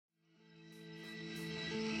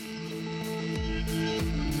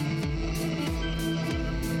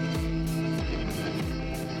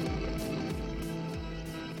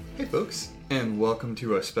folks, and welcome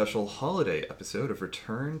to a special holiday episode of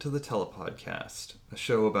Return to the Telepodcast, a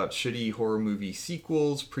show about shitty horror movie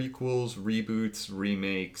sequels, prequels, reboots,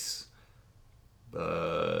 remakes,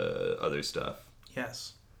 other stuff.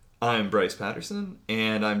 Yes. I'm Bryce Patterson,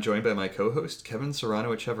 and I'm joined by my co-host, Kevin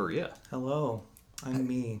Serrano Echeverria. Hello, I'm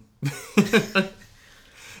me.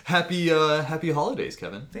 Happy holidays,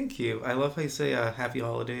 Kevin. Thank you. I love how you say happy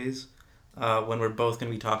holidays when we're both going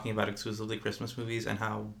to be talking about exclusively Christmas movies and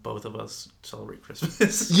how both of us celebrate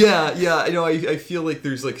Christmas. Yeah. I feel like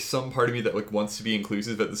there's like some part of me that like wants to be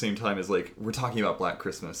inclusive at the same time as like we're talking about Black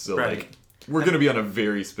Christmas, so right. like we're going to be on a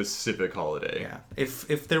very specific holiday. Yeah.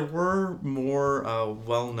 If there were more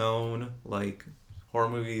well-known like horror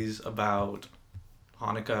movies about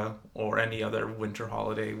Hanukkah or any other winter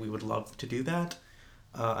holiday, we would love to do that.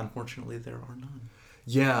 Unfortunately, there are none.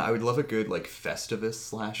 Yeah, I would love a good like Festivus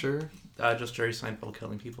slasher. Just Jerry Seinfeld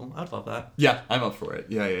killing people. I'd love that. Yeah, I'm up for it.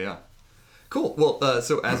 Yeah. Cool. Well,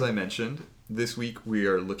 so as I mentioned, this week we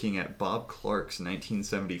are looking at Bob Clark's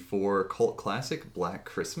 1974 cult classic Black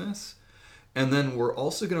Christmas. And then we're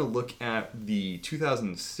also going to look at the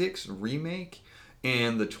 2006 remake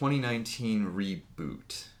and the 2019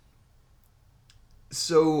 reboot.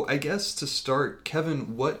 So I guess to start,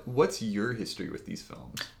 Kevin, what's your history with these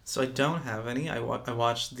films? So I don't have any. I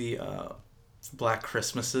watched the Black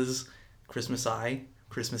Christmases,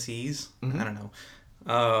 Christmas-E's. Mm-hmm. I don't know.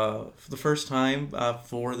 For the first time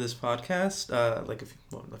for this podcast, like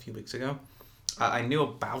a few weeks ago, I knew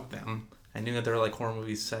about them. I knew that they were like horror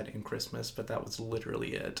movies set in Christmas, but that was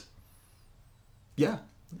literally it. Yeah.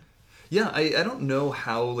 Yeah, I don't know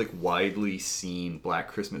how like widely seen Black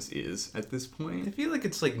Christmas is at this point. I feel like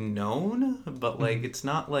it's like known, but like it's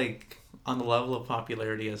not like on the level of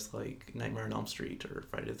popularity as like Nightmare on Elm Street or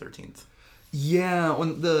Friday the 13th. Yeah,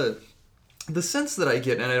 when the sense that I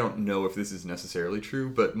get, and I don't know if this is necessarily true,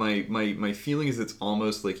 but my feeling is it's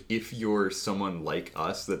almost like if you're someone like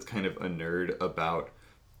us that's kind of a nerd about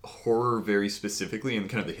horror very specifically and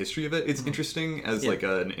kind of the history of it, it's interesting as like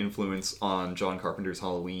an influence on John Carpenter's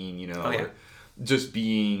Halloween, you know, or just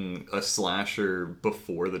being a slasher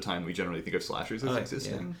before the time we generally think of slashers as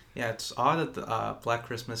existing. Yeah, it's odd that the Black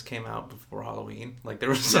Christmas came out before Halloween. Like there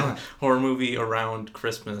was some horror movie around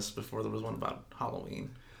Christmas before there was one about Halloween.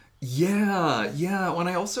 Yeah. When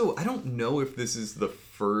I don't know if this is the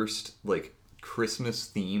first like Christmas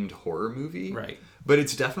themed horror movie. Right. But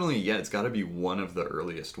it's definitely, it's got to be one of the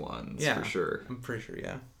earliest ones, for sure. I'm pretty sure,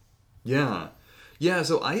 Yeah,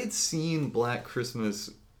 so I had seen Black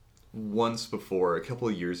Christmas once before. A couple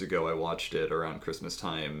of years ago, I watched it around Christmas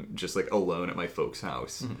time, just like alone at my folks'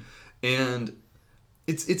 house. Mm-hmm. And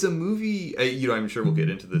it's a movie, I'm sure we'll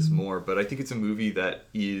get into this more, but I think it's a movie that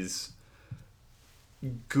is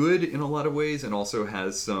good in a lot of ways and also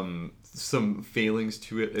has some failings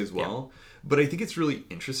to it as well. Yeah. But I think it's really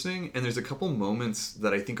interesting, and there's a couple moments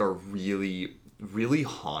that I think are really, really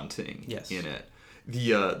haunting in it.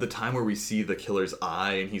 The time where we see the killer's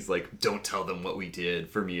eye, and he's like, "Don't tell them what we did,"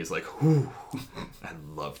 for me is like, whew, I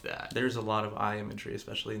love that. There's a lot of eye imagery,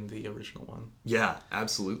 especially in the original one. Yeah,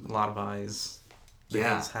 absolutely. A lot of eyes. The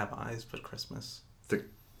elves have eyes, but Christmas. The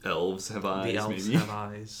elves have eyes, The elves maybe. have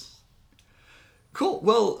eyes. Cool.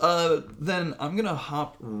 Well, then I'm going to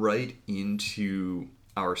hop right into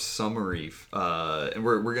our summary, and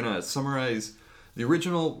we're gonna summarize the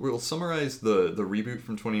original. We'll summarize the reboot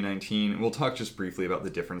from 2019, and we'll talk just briefly about the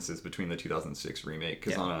differences between the 2006 remake,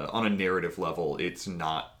 because on a narrative level, it's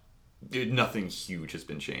nothing huge has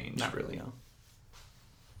been changed. Not really. No.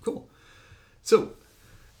 Cool. So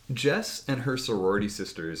Jess and her sorority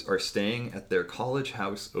sisters are staying at their college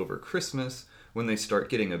house over Christmas when they start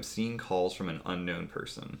getting obscene calls from an unknown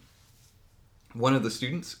person. One of the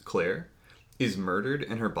students, Claire, is murdered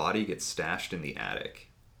and her body gets stashed in the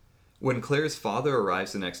attic. When Claire's father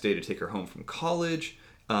arrives the next day to take her home from college,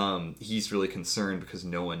 he's really concerned because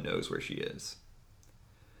no one knows where she is.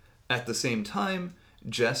 At the same time,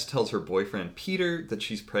 Jess tells her boyfriend Peter that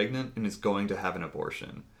she's pregnant and is going to have an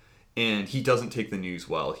abortion. And he doesn't take the news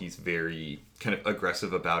well. He's very kind of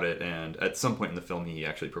aggressive about it, and at some point in the film he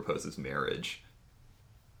actually proposes marriage.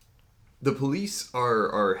 The police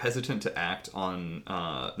are hesitant to act on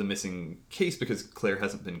the missing case because Claire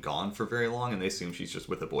hasn't been gone for very long, and they assume she's just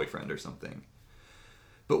with a boyfriend or something.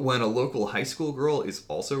 But when a local high school girl is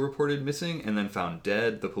also reported missing and then found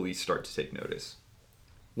dead, the police start to take notice.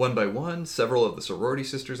 One by one, several of the sorority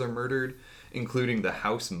sisters are murdered, including the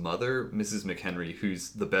house mother, Mrs. McHenry,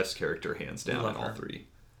 who's the best character hands down in all three.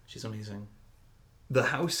 She's amazing. The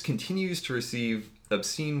house continues to receive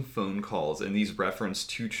obscene phone calls, and these reference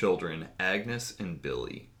two children, Agnes and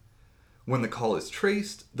Billy. When the call is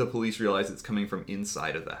traced, the police realize it's coming from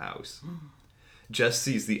inside of the house. Jess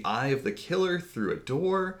sees the eye of the killer through a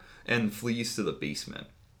door and flees to the basement.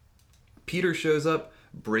 Peter shows up,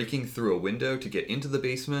 breaking through a window to get into the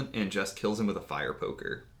basement, and Jess kills him with a fire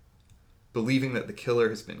poker. Believing that the killer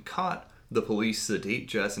has been caught, the police sedate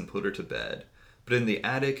Jess and put her to bed. But in the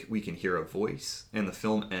attic, we can hear a voice, and the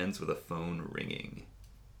film ends with a phone ringing.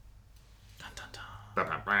 Dun, dun, dun. Bah,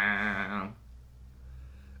 bah, bah.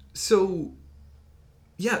 So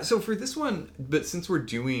for this one, but since we're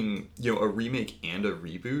doing, a remake and a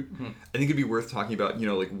reboot, I think it'd be worth talking about,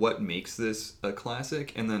 like what makes this a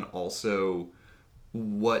classic, and then also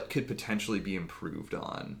what could potentially be improved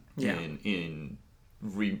on in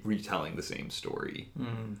retelling the same story.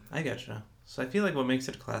 I getcha. So I feel like what makes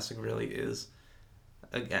it a classic really is,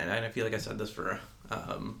 again, and I feel like I said this for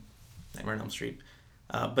Nightmare on Elm Street,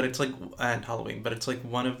 but it's like, and Halloween, but it's like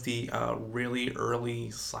one of the really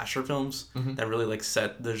early slasher films that really like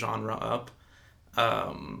set the genre up.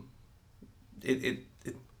 It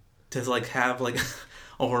to like have like a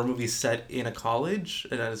horror movie set in a college,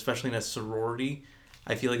 and especially in a sorority,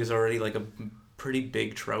 I feel like is already like a pretty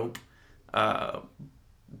big trope. But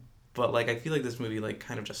like I feel like this movie like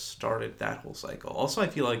kind of just started that whole cycle. Also, I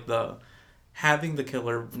feel like having the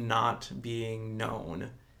killer not being known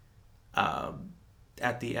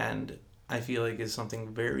at the end, I feel like is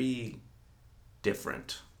something very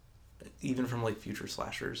different, even from like future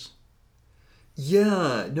slashers.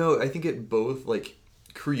 Yeah, no, I think it both like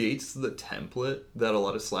creates the template that a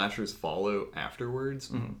lot of slashers follow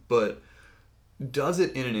afterwards, but does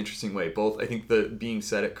it in an interesting way. Both, I think the being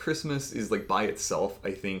set at Christmas is like by itself,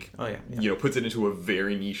 I think, puts it into a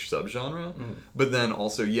very niche subgenre. But then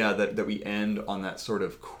also, that we end on that sort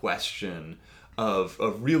of question of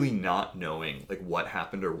really not knowing like what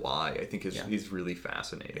happened or why, I think is really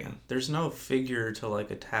fascinating. Yeah. There's no figure to like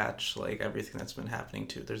attach like everything that's been happening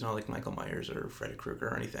to. There's no like Michael Myers or Freddy Krueger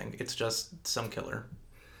or anything. It's just some killer.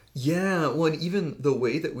 Yeah, well, and even the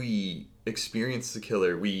way that we experience the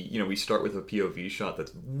killer, we start with a POV shot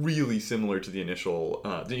that's really similar to the initial,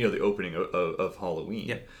 the opening of Halloween.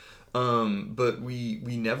 Yep. But we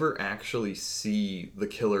never actually see the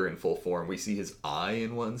killer in full form. We see his eye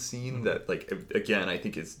in one scene that, like, again, I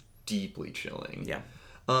think is deeply chilling. Yeah.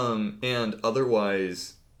 And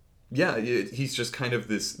otherwise, he's just kind of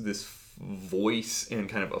this voice and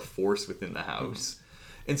kind of a force within the house.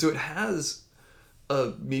 And so it has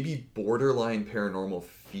a maybe borderline paranormal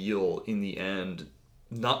feel in the end,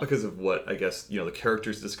 not because of what I guess the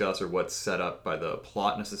characters discuss or what's set up by the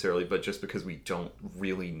plot necessarily, but just because we don't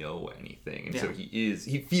really know anything, and so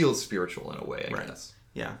he feels spiritual in a way, I guess.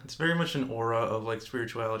 Yeah, it's very much an aura of like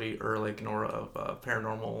spirituality or like an aura of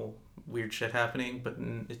paranormal weird shit happening, but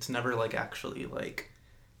it's never like actually like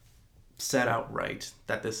set out right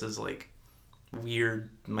that this is like weird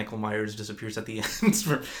Michael Myers disappears at the end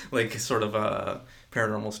for like sort of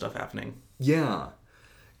paranormal stuff happening. Yeah.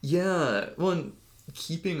 Well, and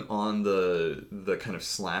keeping on the kind of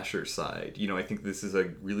slasher side, I think this is a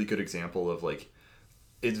really good example of like,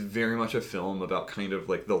 it's very much a film about kind of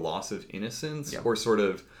like the loss of innocence, or sort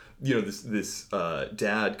of, this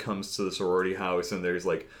dad comes to the sorority house and there's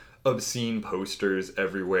like obscene posters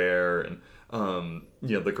everywhere, and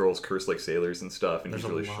the girls curse like sailors and stuff, and there's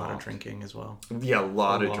he's really a lot shocked. of drinking as well. Yeah, a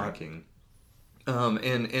lot of drinking.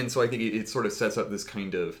 And so I think it sort of sets up this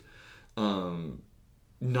kind of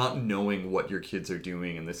not knowing what your kids are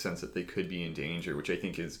doing in the sense that they could be in danger, which I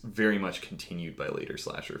think is very much continued by later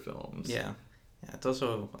slasher films. Yeah. It's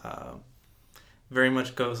also very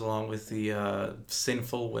much goes along with the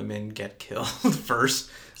sinful women get killed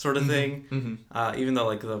first sort of thing. Even though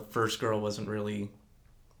like the first girl wasn't really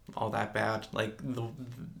all that bad, like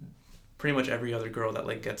pretty much every other girl that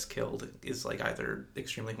like gets killed is like either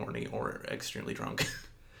extremely horny or extremely drunk.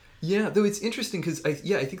 Yeah, though it's interesting because I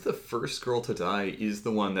think the first girl to die is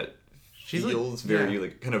the one that feels like, very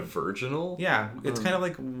like kind of virginal. Yeah, it's kind of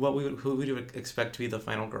like who we would expect to be the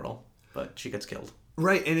final girl, but she gets killed.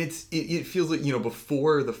 Right, and it feels like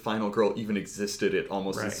before the final girl even existed, it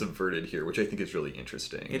almost is subverted here, which I think is really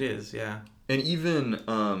interesting. It is, yeah. And even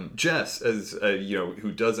Jess, as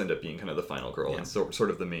who does end up being kind of the final girl and sort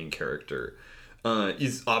of the main character,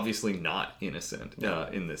 is obviously not innocent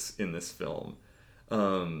in this film.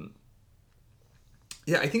 I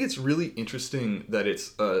think it's really interesting that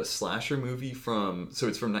it's a slasher movie it's from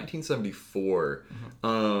 1974.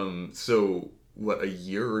 So what, a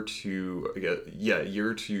year or two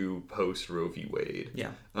post Roe v. Wade.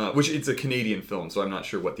 Yeah. Which it's a Canadian film, so I'm not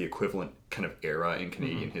sure what the equivalent kind of era in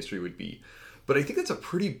Canadian history would be. But I think that's a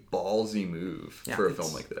pretty ballsy move for a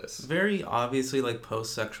film like this. Very obviously like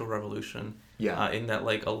post-sexual revolution. Yeah. In that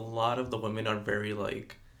like a lot of the women are very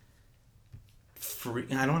like free.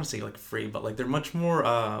 I don't want to say like free, but like they're much more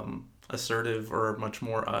assertive or much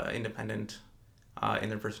more independent in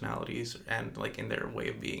their personalities and like in their way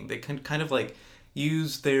of being. They can kind of like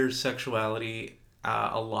use their sexuality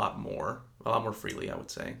a lot more freely, I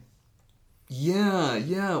would say. Yeah.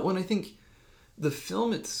 Well, and I think the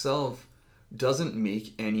film itself doesn't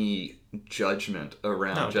make any judgment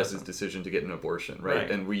around Jess's decision to get an abortion,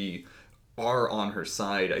 right? And we are on her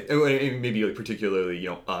side. Maybe like particularly,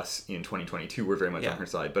 us in 2022, we're very much on her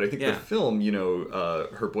side. But I think the film,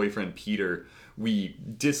 her boyfriend Peter, we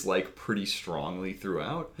dislike pretty strongly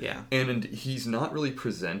throughout. Yeah. And he's not really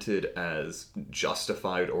presented as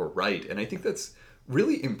justified or right. And I think that's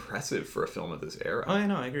really impressive for a film of this era. Oh, I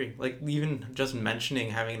know, I agree. Like, even just mentioning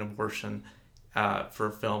having an abortion for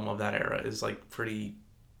a film of that era is, like, pretty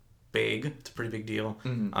big. It's a pretty big deal.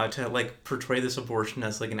 Mm-hmm. To, like, portray this abortion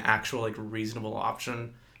as, like, an actual, like, reasonable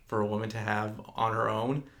option for a woman to have on her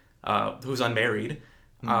own, who's unmarried,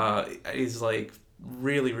 is, like,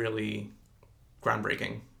 really, really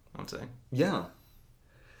groundbreaking, I would say. Yeah.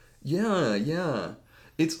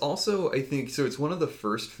 It's also, I think, so it's one of the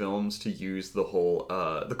first films to use the whole,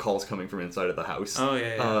 the calls coming from inside of the house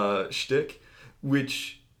shtick,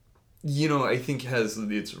 which, I think has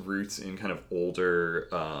its roots in kind of older,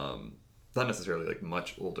 not necessarily like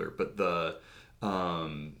much older, but the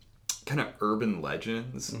kind of urban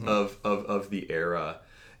legends of the era.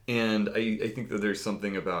 And I think that there's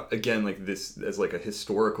something about, again, like this as like a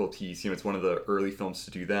historical piece, it's one of the early films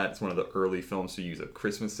to do that. It's one of the early films to use a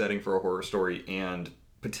Christmas setting for a horror story and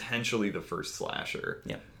potentially the first slasher.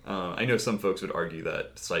 Yeah. I know some folks would argue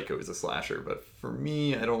that Psycho is a slasher, but for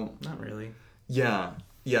me, I don't. Not really. Yeah,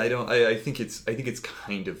 I don't. I think it's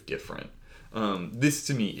kind of different. This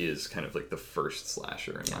to me is kind of like the first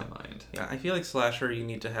slasher in my mind. Yeah, I feel like slasher, you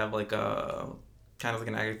need to have like a kind of like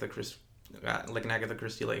an Agatha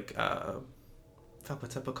Christie, like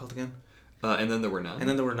what's that book called again? And Then There Were None. And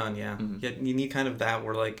Then There Were None. Yeah. Mm-hmm. Yeah, you need kind of that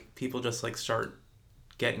where like people just like start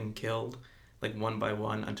getting killed like one by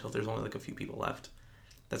one until there's only like a few people left.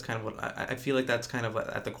 That's kind of what I feel like that's kind of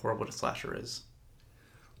at the core of what a slasher is.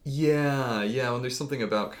 Yeah. When there's something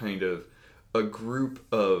about kind of a group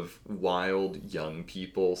of wild young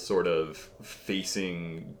people sort of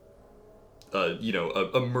facing, a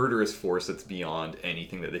murderous force that's beyond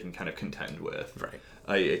anything that they can kind of contend with. Right.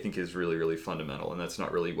 I think is really, really fundamental, and that's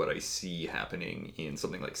not really what I see happening in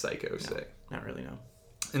something like Psycho, say. Not really, no.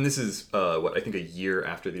 And this is I think a year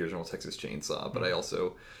after the original Texas Chainsaw, but I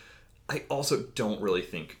also don't really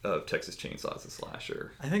think of Texas Chainsaw as a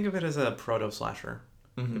slasher. I think of it as a proto-slasher.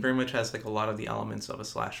 Mm-hmm. It very much has like a lot of the elements of a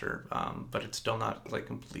slasher, but it's still not like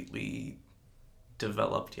completely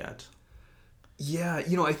developed yet. Yeah,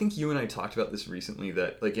 I think you and I talked about this recently,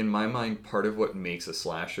 that like in my mind, part of what makes a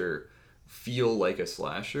slasher feel like a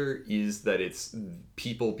slasher is that it's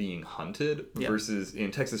people being hunted versus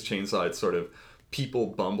in Texas Chainsaw, it's sort of people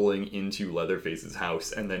bumbling into Leatherface's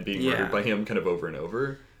house and then being murdered by him kind of over and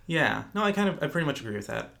over. Yeah. No, I pretty much agree with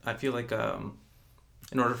that. I feel like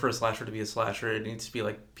in order for a slasher to be a slasher, it needs to be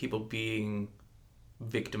like people being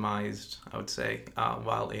victimized, I would say,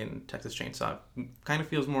 while in Texas Chainsaw. Kind of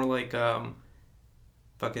feels more like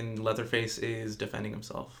fucking Leatherface is defending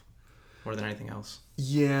himself more than anything else.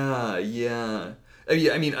 Yeah.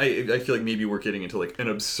 I mean, I feel like maybe we're getting into like an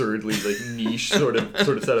absurdly like niche sort of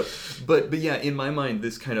setup, but yeah, in my mind,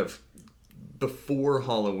 this kind of before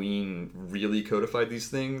Halloween really codified these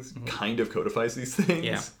things, kind of codifies these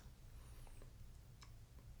things.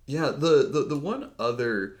 Yeah. The one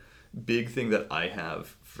other big thing that I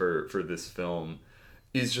have for this film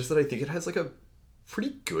is just that I think it has like a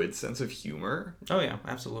pretty good sense of humor. Oh yeah,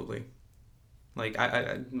 absolutely. Like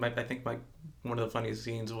I think one of the funniest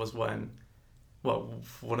scenes was when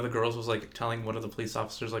one of the girls was like telling one of the police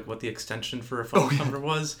officers like what the extension for a phone number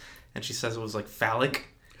was, and she says it was like phallic.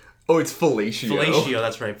 Oh, it's fellatio. Fellatio,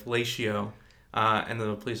 that's right, fellatio. And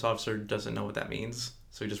the police officer doesn't know what that means,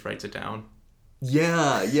 so he just writes it down.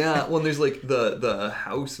 Yeah. Well, there's like the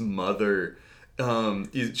house mother.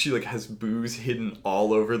 She like has booze hidden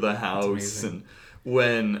all over the house, and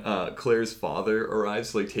when Claire's father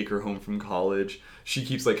arrives to like take her home from college, she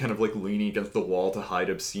keeps like kind of like leaning against the wall to hide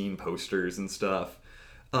obscene posters and stuff.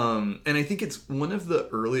 And I think it's one of the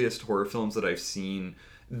earliest horror films that I've seen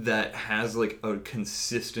that has like a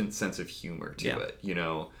consistent sense of humor to it,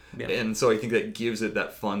 Yeah. And so I think that gives it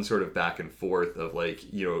that fun sort of back and forth of like,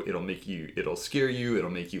 it'll scare you, it'll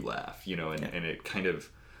make you laugh, and it kind of,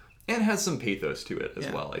 And has some pathos to it as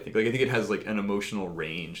well, I think. Like, I think it has, like, an emotional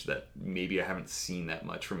range that maybe I haven't seen that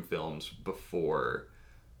much from films before.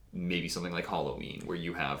 Maybe something like Halloween, where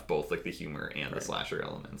you have both, like, the humor and the slasher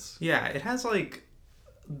elements. Yeah, it has, like,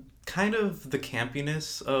 kind of the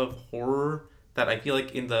campiness of horror that I feel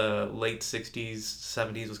like in the late 60s,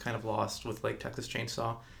 70s was kind of lost with, like, Texas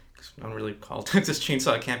Chainsaw. Because I don't really call Texas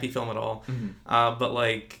Chainsaw a campy film at all. But,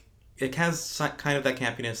 like, it has kind of that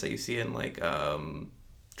campiness that you see in, like,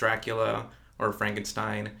 Dracula or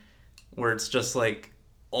Frankenstein, where it's just, like,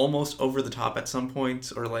 almost over the top at some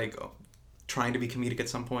points, or, like, trying to be comedic at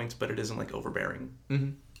some points, but it isn't, like, overbearing.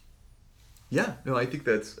 Yeah, no, I think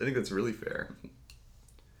that's really fair.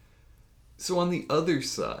 So on the other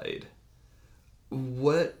side,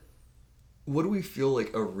 what do we feel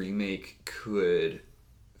like a remake could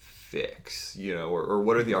fix, you know, or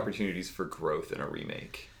what are the opportunities for growth in a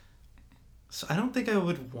remake? So I don't think I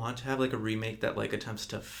would want to have, like, a remake that, like, attempts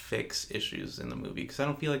to fix issues in the movie, because I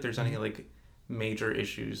don't feel like there's any, like, major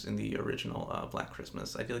issues in the original Black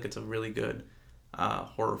Christmas. I feel like it's a really good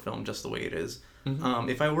horror film just the way it is.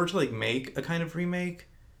 If I were to, like, make a kind of remake,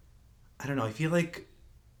 I don't know, I feel like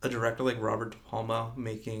a director like Robert De Palma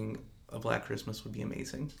making a Black Christmas would be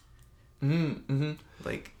amazing. Like, let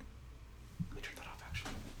me turn that off,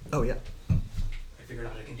 actually. Oh, yeah. I figured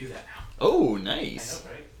out I can do that now. Oh, nice. I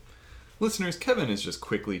know, right? Listeners, Kevin is just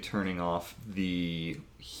quickly turning off the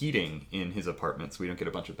heating in his apartment so we don't get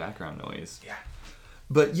a bunch of background noise. Yeah.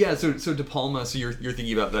 But yeah, so De Palma, so you're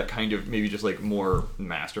thinking about that kind of maybe just like more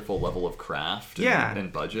masterful level of craft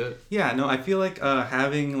and budget? Yeah, no, I feel like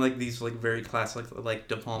having like these like very classic like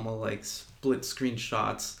De Palma like split screen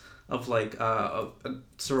shots of like a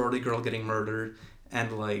sorority girl getting murdered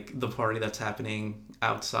and like the party that's happening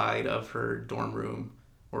outside of her dorm room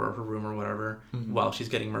or her room or whatever while she's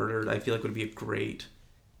getting murdered, I feel like would be a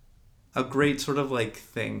great sort of like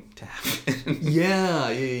thing to happen.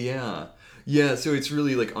 Yeah, so it's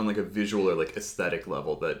really like on like a visual or like aesthetic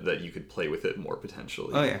level that you could play with it more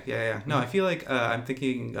potentially. Oh yeah. No, I feel like I'm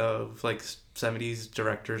thinking of like 70s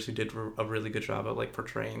directors who did a really good job of like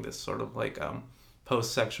portraying this sort of like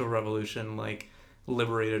post-sexual revolution, like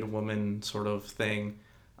liberated woman sort of thing.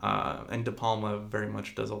 And De Palma very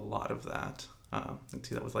much does a lot of that. I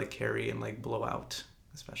see that with like Carrie and like Blowout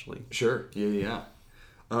especially. Sure. Yeah.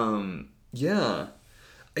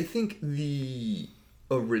 I think the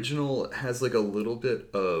original has like a little bit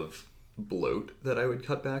of bloat that I would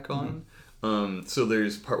cut back on. So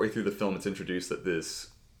there's partway through the film it's introduced that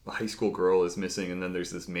this high school girl is missing, and then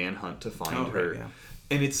there's this manhunt to find her. Right, yeah.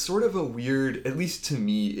 And it's sort of a weird, at least to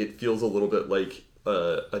me, it feels a little bit like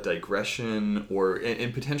a digression,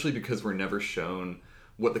 and potentially because we're never shown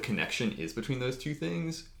what the connection is between those two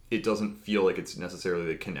things, it doesn't feel like it's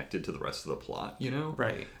necessarily connected to the rest of the plot, you know?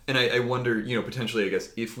 Right. And I wonder, you know, potentially, I guess,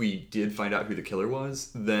 if we did find out who the killer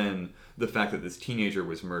was, then the fact that this teenager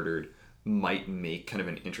was murdered might make kind of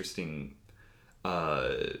an interesting,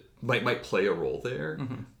 might play a role there.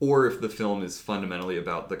 Or if the film is fundamentally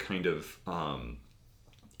about the kind of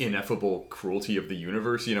ineffable cruelty of the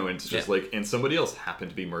universe, you know, and it's just like, and somebody else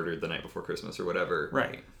happened to be murdered the night before Christmas or whatever.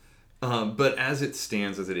 Right. But as it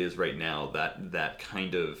stands, as it is right now, that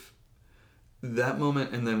kind of that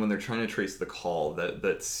moment, and then when they're trying to trace the call,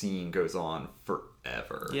 that scene goes on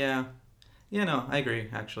forever. Yeah, no, I agree.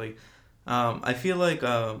 Actually, I feel like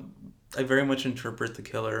I very much interpret the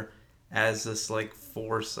killer as this like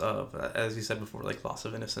force of, as you said before, like loss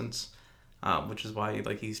of innocence, which is why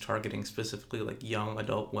like he's targeting specifically like young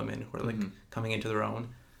adult women who are like coming into their own.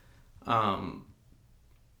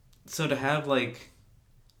 So to have like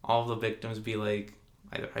all the victims be like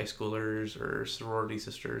either high schoolers or sorority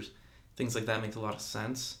sisters, things like that makes a lot of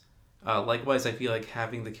sense. Likewise, I feel like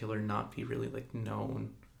having the killer not be really like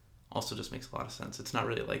known also just makes a lot of sense. It's not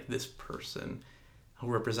really like this person who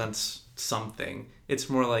represents something. It's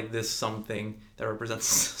more like this something that represents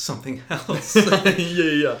something else.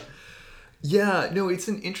 Yeah, no, it's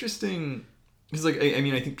an interesting... Because, like, I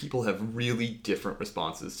mean, I think people have really different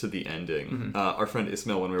responses to the ending. Our friend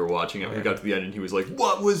Ismail, when we were watching it, we got to the end and he was like,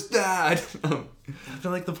 "What was that?" But,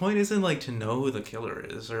 like, the point isn't, like, to know who the killer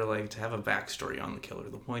is or, like, to have a backstory on the killer.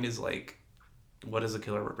 The point is, like, what does the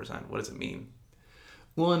killer represent? What does it mean?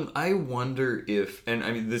 Well, and I wonder if, and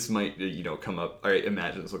I mean, this might, you know, come up, I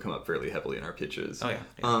imagine this will come up fairly heavily in our pitches. Oh, yeah.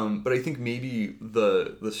 But I think maybe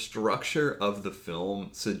the structure of the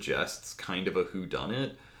film suggests kind of a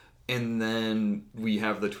whodunit. And then we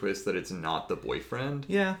have the twist that it's not the boyfriend.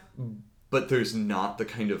 Yeah. but there's not the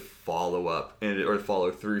kind of follow-up or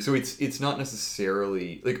follow-through. So it's not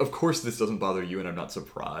necessarily... Like, of course this doesn't bother you, and I'm not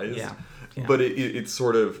surprised. Yeah. But it's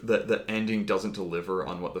sort of... The ending doesn't deliver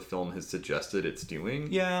on what the film has suggested it's doing.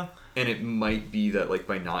 Yeah. And it might be that, like,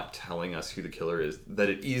 by not telling us who the killer is, that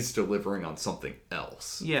it is delivering on something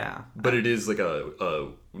else. Yeah. But it is, like, a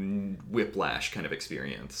whiplash kind of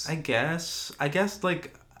experience. I guess,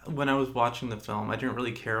 like, when I was watching the film, I didn't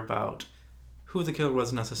really care about who the killer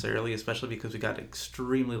was necessarily, especially because we got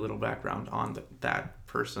extremely little background on that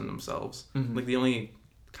person themselves. Mm-hmm. Like, the only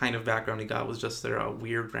kind of background he got was just their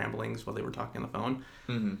weird ramblings while they were talking on the phone,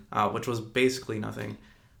 which was basically nothing.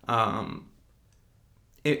 I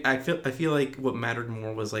feel like what mattered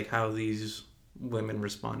more was, like, how these women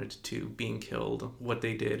responded to being killed, what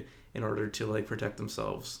they did in order to, like, protect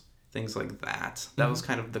themselves, things like that. That was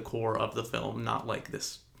kind of the core of the film, not, like,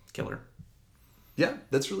 this killer. Yeah,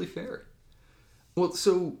 that's really fair. Well,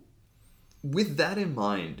 so with that in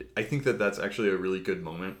mind, I think that's actually a really good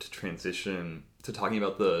moment to transition to talking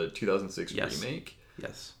about the 2006 remake.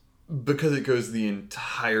 Yes. Because it goes the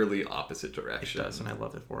entirely opposite direction. It does, and I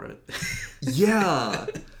love it for it. Yeah.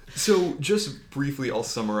 So just briefly, I'll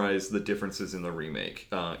summarize the differences in the remake.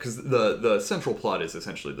 Because the central plot is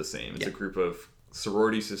essentially the same. It's a group of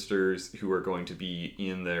sorority sisters who are going to be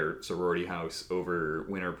in their sorority house over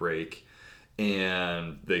winter break,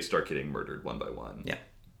 and they start getting murdered one by one. Yeah.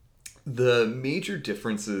 The major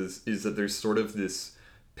differences is that there's sort of this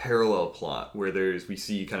parallel plot where we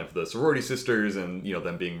see kind of the sorority sisters and, you know,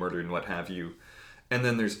 them being murdered and what have you. And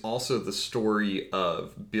then there's also the story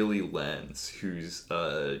of Billy Lenz, who's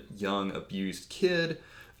a young abused kid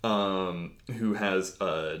who has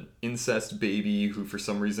an incest baby who for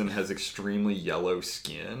some reason has extremely yellow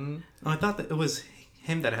skin. Oh, I thought that it was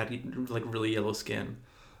him that had, like, really yellow skin.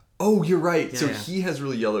 Oh, you're right. So he has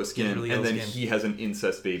really yellow skin, really yellow and then skin. he has an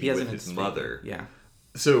incest baby with his mother. Yeah.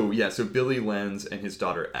 So Billy Lenz and his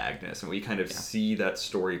daughter Agnes, and we kind of see that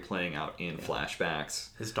story playing out in flashbacks.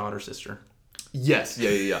 His daughter's sister. Yes,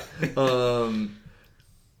 yeah.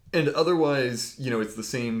 And otherwise, you know, it's the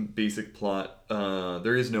same basic plot.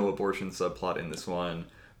 There is no abortion subplot in this one,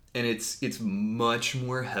 and it's much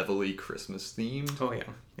more heavily Christmas themed. Oh yeah.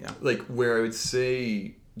 Like, where I would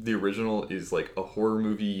say the original is like a horror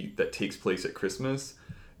movie that takes place at Christmas,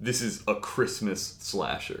 this is a Christmas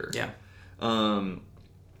slasher. Yeah.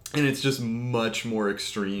 And it's just much more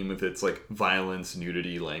extreme with its, like, violence,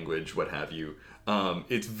 nudity, language, what have you.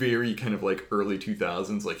 It's very kind of like early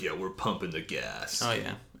 2000s, like, yeah, we're pumping the gas. Oh,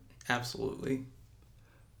 yeah. Absolutely.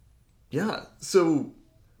 Yeah. So,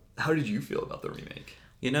 how did you feel about the remake?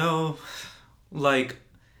 You know, like,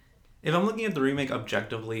 if I'm looking at the remake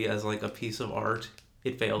objectively as, like, a piece of art,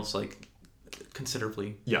 it fails, like,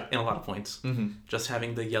 considerably. Yeah. In a lot of points. Mm-hmm. Just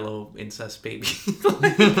having the yellow incest baby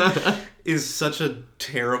is such a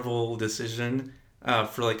terrible decision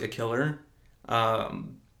for, like, a killer.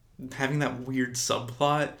 Having that weird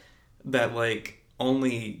subplot that, like,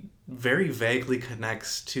 only very vaguely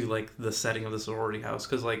connects to, like, the setting of the sorority house.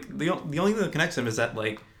 Because, like, the only thing that connects them is that,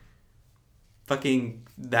 like, fucking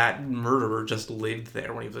that murderer just lived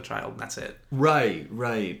there when he was a child, and that's it. Right.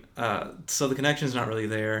 So the connection's not really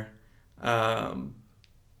there. Yeah,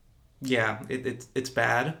 it's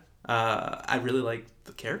bad. I really like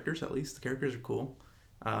the characters, at least. The characters are cool.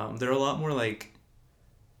 They're a lot more, like,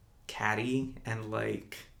 catty and,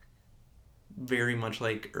 like, very much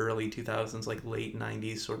like early 2000s, like late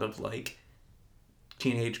 90s sort of, like,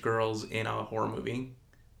 teenage girls in a horror movie,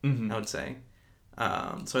 I would say.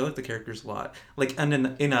 So I like the characters a lot. Like, and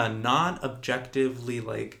in a non-objectively,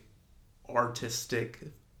 like, artistic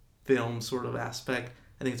film sort of aspect,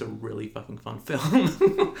 I think it's a really fucking fun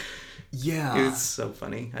film. Yeah. It's so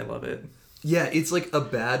funny. I love it. Yeah, it's like a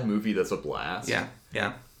bad movie that's a blast. Yeah.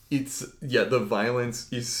 The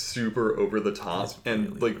violence is super over the top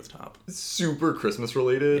and, really, like, super Christmas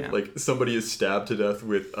related. Yeah. Like, somebody is stabbed to death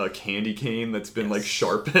with a candy cane that's been, like,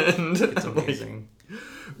 sharpened. It's amazing. Like,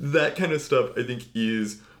 that kind of stuff, I think,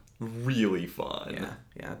 is really fun.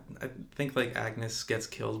 Yeah. I think, like, Agnes gets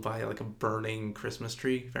killed by, like, a burning Christmas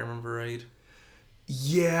tree, if I remember right.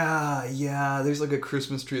 Yeah. There's, like, a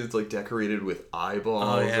Christmas tree that's, like, decorated with eyeballs,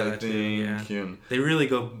 I think. And they really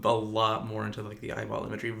go a lot more into, like, the eyeball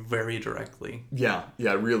imagery very directly. Yeah,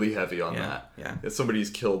 really heavy on that. Yeah. If somebody's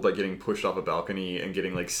killed by getting pushed off a balcony and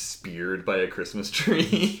getting, like, speared by a Christmas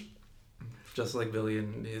tree. Just like Billy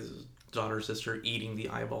and his daughter's sister eating the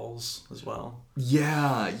eyeballs as well.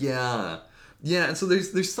 Yeah, and so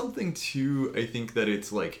there's something too, I think, that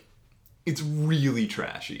it's, like, it's really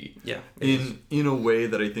trashy. Yeah. In a way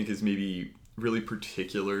that I think is maybe really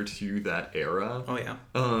particular to that era. Oh, yeah.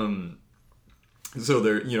 So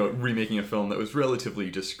they're, remaking a film that was relatively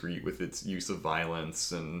discreet with its use of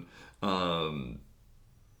violence and,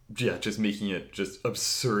 just making it just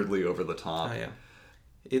absurdly over the top. Oh yeah,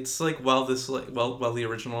 it's like while the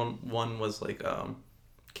original one was like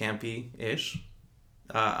campy-ish,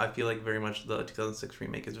 I feel like very much the 2006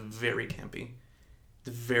 remake is very campy. It's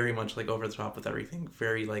very much like over the top with everything.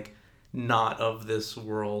 Very like not of this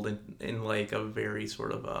world in like a very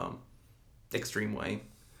sort of extreme way.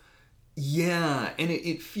 Yeah, and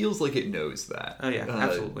it feels like it knows that. Oh yeah,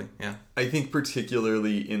 absolutely. Yeah. I think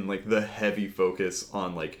particularly in like the heavy focus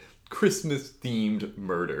on like Christmas themed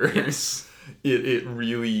murder. Yes. It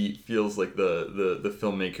really feels like the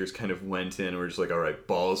filmmakers kind of went in and were just like, all right,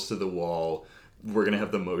 balls to the wall. We're going to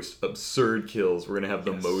have the most absurd kills. We're going to have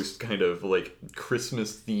the most kind of like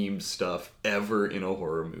Christmas themed stuff ever in a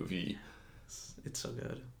horror movie. It's so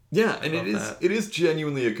good. Yeah, and it is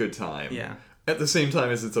genuinely a good time. Yeah. At the same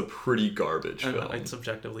time as it's a pretty garbage film. It's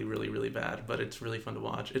objectively really, really bad, but it's really fun to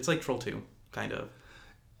watch. It's like Troll 2, kind of.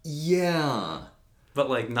 Yeah. But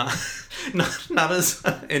like not as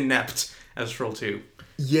inept as Troll 2.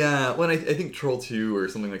 Yeah, well, I think Troll 2 or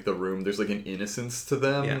something like The Room, there's like an innocence to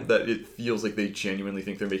them that it feels like they genuinely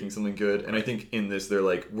think they're making something good. And I think in this, they're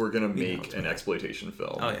like, we're going to make an exploitation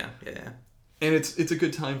film. Oh, yeah, yeah. And it's a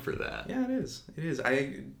good time for that. Yeah, it is. It is.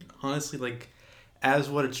 I honestly, like, as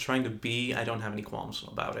what it's trying to be, I don't have any qualms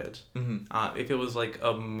about it. Mm-hmm. If it was like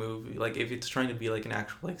a movie, like if it's trying to be like an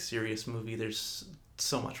actual like serious movie, there's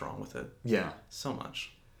so much wrong with it. Yeah. So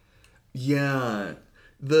much. Yeah.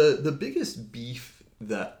 The biggest beef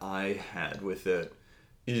that I had with it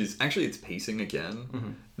is actually its pacing again.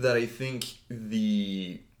 Mm-hmm. That I think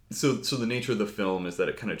So the nature of the film is that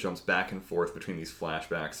it kind of jumps back and forth between these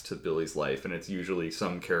flashbacks to Billy's life, and it's usually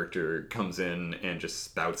some character comes in and just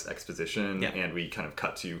spouts exposition, and we kind of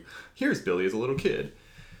cut to, here's Billy as a little kid.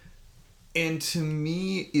 And to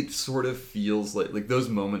me, it sort of feels like those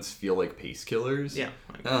moments feel like pace killers. Yeah.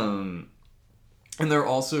 And they're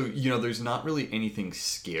also, there's not really anything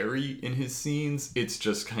scary in his scenes. It's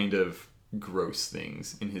just kind of gross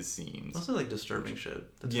things in his scenes. Also like disturbing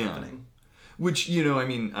shit that's happening. Which, I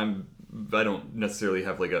don't necessarily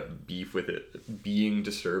have like a beef with it being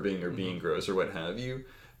disturbing or being gross or what have you.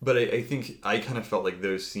 But I think I kind of felt like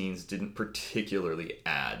those scenes didn't particularly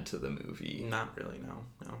add to the movie. Not really, no.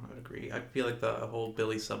 No, I would agree. I feel like the whole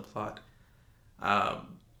Billy subplot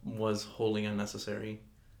was wholly unnecessary.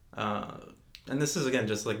 And this is, again,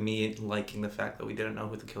 just like me liking the fact that we didn't know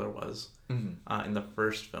who the killer was in the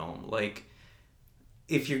first film. Like,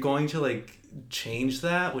 if you're going to, like, change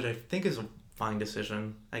that, which I think is a fine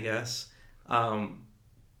decision, I guess,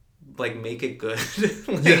 like, make it good.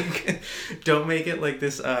 Don't make it like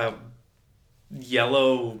this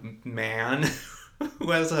yellow man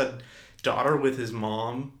who has a daughter with his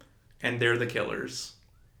mom, and they're the killers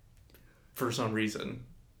for some reason.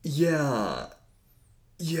 Yeah,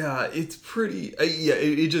 it's pretty.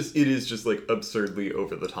 It is just like absurdly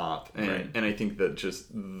over the top, and I think that just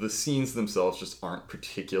the scenes themselves just aren't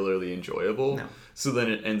particularly enjoyable. No. So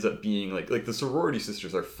then it ends up being like the sorority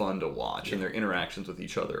sisters are fun to watch, and their interactions with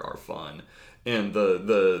each other are fun, and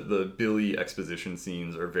the Billy exposition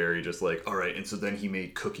scenes are very just like, all right, and so then he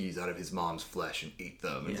made cookies out of his mom's flesh and ate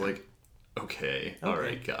them. It's like, okay, all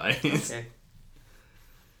right, guys. Okay.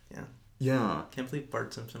 Yeah. Can't believe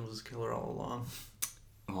Bart Simpson was a killer all along.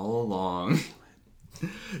 All along.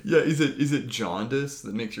 Yeah, is it jaundice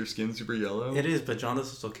that makes your skin super yellow? It is, but jaundice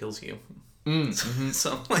also kills you. Mm-hmm.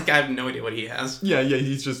 So, like, I have no idea what he has. Yeah,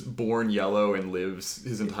 he's just born yellow and lives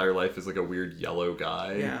his entire life as, like, a weird yellow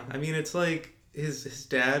guy. Yeah, I mean, it's like, his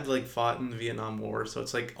dad, like, fought in the Vietnam War, so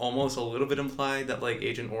it's, like, almost a little bit implied that, like,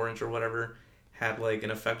 Agent Orange or whatever had, like,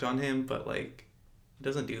 an effect on him, but, like, he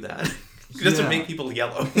doesn't do that. He doesn't make people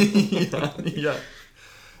yellow. Yeah.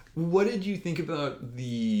 What did you think about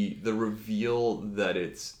the reveal that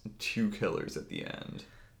it's two killers at the end?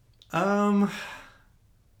 I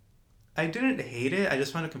didn't hate it. I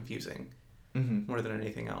just found it confusing more than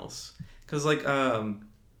anything else. Because, like,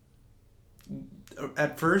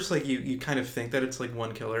 at first, like, you kind of think that it's, like,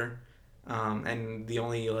 one killer. And the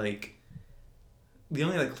only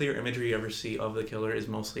clear imagery you ever see of the killer is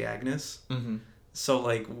mostly Agnes. Mm-hmm. So,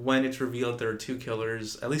 like, when it's revealed there are two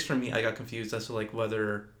killers, at least for me, I got confused as to, like,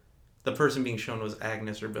 whether the person being shown was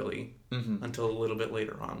Agnes or Billy until a little bit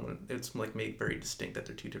later on when it's, like, made very distinct that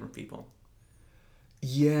they're two different people.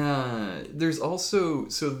 Yeah, there's also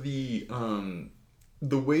the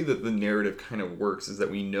way that the narrative kind of works is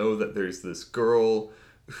that we know that there's this girl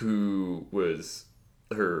who was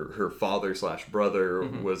her father/brother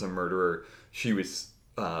was a murderer. She was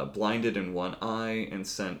blinded in one eye and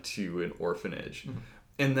sent to an orphanage.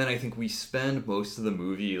 And then I think we spend most of the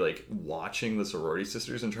movie like watching the sorority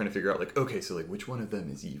sisters and trying to figure out like, okay, so like which one of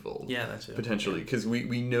them is evil? Yeah, that's it. Potentially, because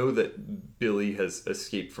we know that Billy has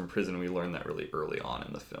escaped from prison. We learn that really early on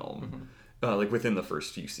in the film, like within the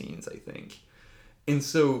first few scenes, I think. And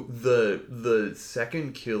so the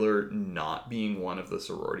second killer not being one of the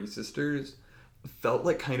sorority sisters felt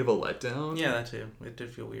like kind of a letdown. Yeah, that too. It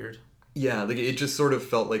did feel weird. Yeah, like it just sort of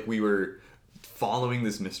felt like we were following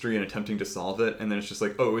this mystery and attempting to solve it, and then it's just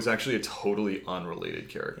like, oh, it was actually a totally unrelated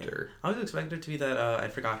character. Yeah. I was expecting it to be that I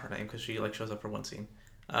forgot her name because she like shows up for one scene.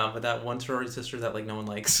 But that one sorority sister that like no one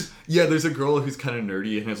likes. Yeah, there's a girl who's kind of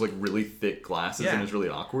nerdy and has like really thick glasses and is really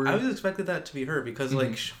awkward. I was expecting that to be her because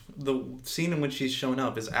like the scene in which she's shown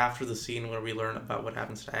up is after the scene where we learn about what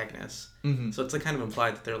happens to Agnes. So it's like kind of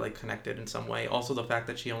implied that they're like connected in some way. Also the fact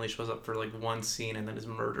that she only shows up for like one scene and then is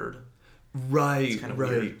murdered. Right, kind of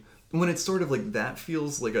right. weird. When it's sort of like that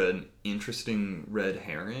feels like an interesting red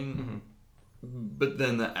herring, but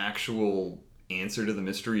then the actual answer to the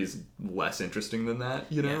mystery is less interesting than that,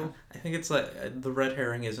 you know? Yeah. I think it's like the red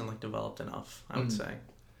herring isn't like developed enough, I would say.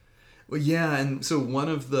 Well, yeah, and so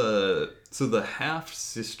the half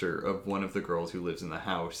sister of one of the girls who lives in the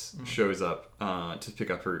house shows up to pick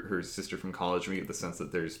up her sister from college. We get the sense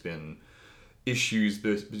that there's been issues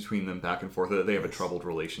between them back and forth, that they have a troubled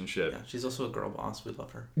relationship. Yeah, she's also a girl boss. We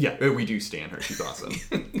love her. Yeah, we do stan her. She's awesome.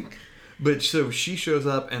 But so she shows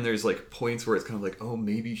up, and there's like points where it's kind of like, oh,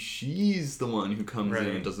 maybe she's the one who comes in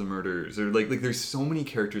and does the murders, or like there's so many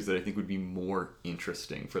characters that I think would be more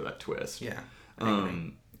interesting for that twist. Yeah.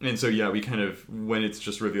 And so yeah, we kind of, when it's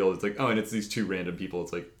just revealed, it's like, oh, and it's these two random people.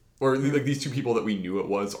 It's like, or like these two people that we knew it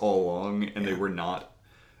was all along, and they were not.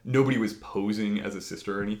 Nobody was posing as a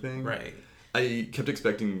sister or anything. Right. I kept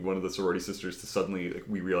expecting one of the sorority sisters to suddenly, like,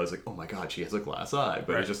 we realize, like, oh my god, she has a glass eye,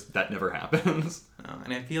 but it's just, that never happens.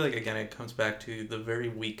 And I feel like, again, it comes back to the very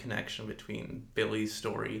weak connection between Billy's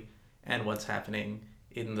story and what's happening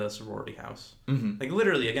in the sorority house. Like,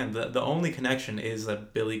 literally, again, the only connection is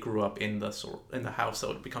that Billy grew up in the house that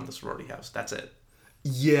would become the sorority house. That's it.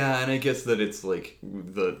 Yeah, and I guess that it's, like,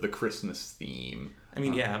 the Christmas theme. I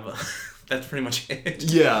mean, yeah, but that's pretty much it.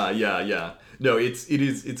 Yeah. No, it's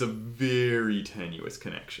a very tenuous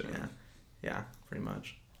connection. Yeah, pretty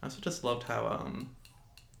much. I also just loved how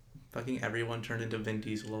fucking everyone turned into Vin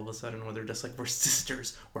Diesel all of a sudden, where they're just like, we're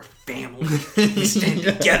sisters, we're family, we stand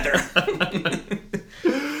together.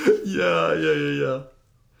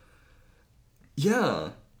 Yeah.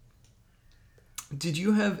 Did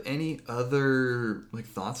you have any other like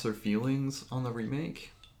thoughts or feelings on the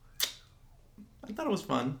remake? I thought it was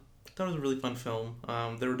fun. I thought it was a really fun film.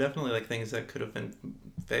 There were definitely like things that could have been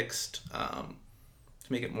fixed to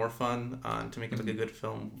make it more fun. To make it like a good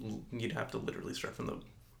film, you'd have to literally start from the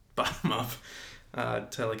bottom up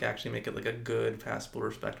to like actually make it like a good, passable,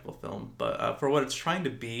 respectable film. But for what it's trying to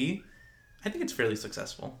be, I think it's fairly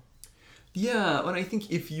successful. Yeah, and I think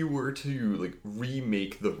if you were to like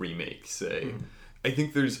remake the remake, say, I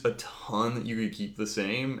think there's a ton that you could keep the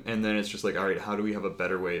same, and then it's just like, all right, how do we have a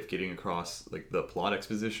better way of getting across like the plot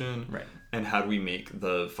exposition, right? And how do we make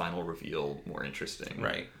the final reveal more interesting,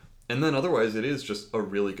 right? And then otherwise, it is just a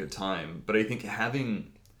really good time. But I think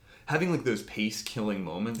having like those pace killing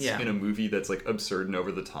moments in a movie that's like absurd and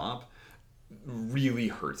over the top really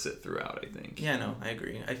hurts it throughout, I think. Yeah, no, I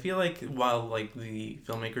agree. I feel like while like the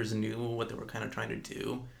filmmakers knew what they were kind of trying to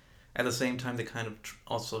do, at the same time they kind of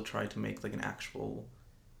also tried to make like an actual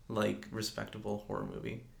like respectable horror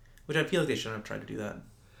movie, which I feel like they shouldn't have tried to do that.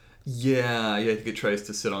 Yeah, I think it tries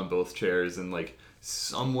to sit on both chairs and like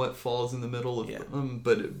somewhat falls in the middle of them,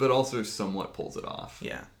 but also somewhat pulls it off.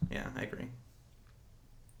 Yeah, I agree.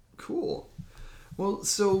 Cool. Well,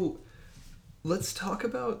 so let's talk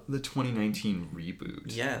about the 2019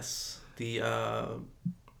 reboot. Yes, the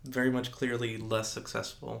very much clearly less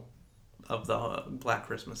successful of the Black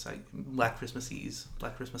Christmas Eyes. Black Christmasettes.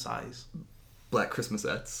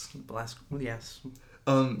 Yes.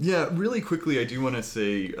 Yeah, really quickly, I do want to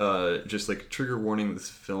say, just like trigger warning, this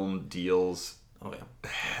film deals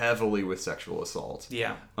heavily with sexual assault.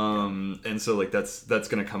 Yeah. And so like that's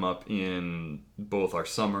going to come up in both our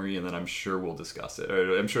summary, and then I'm sure we'll discuss it.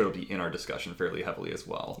 I'm sure it'll be in our discussion fairly heavily as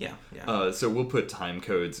well. Yeah. So we'll put time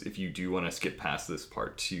codes if you do want to skip past this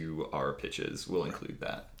part to our pitches. We'll include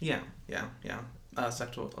that. Yeah.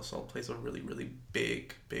 Sexual assault plays a really, really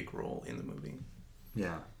big role in the movie.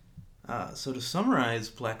 Yeah. So to summarize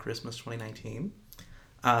Black Christmas 2019,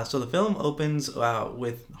 so the film opens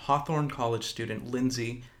with Hawthorne College student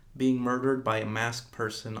Lindsay being murdered by a masked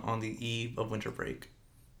person on the eve of winter break.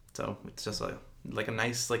 So it's just like a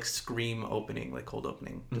nice like Scream opening, like cold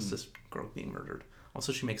opening, just this girl being murdered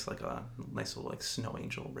Also, she makes like a nice little like snow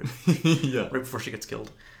angel Yeah. right before she gets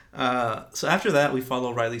killed. So after that, we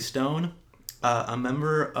follow Riley Stone, a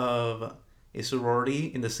member of a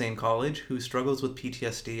sorority in the same college who struggles with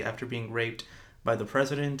PTSD after being raped by the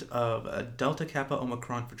president of a Delta Kappa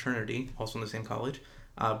Omicron fraternity, also in the same college,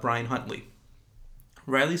 Brian Huntley.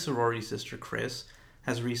 Riley's sorority sister, Chris,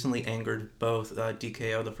 has recently angered both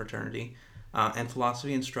DKO, the fraternity, and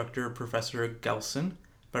philosophy instructor Professor Gelson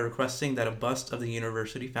by requesting that a bust of the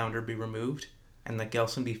university founder be removed and that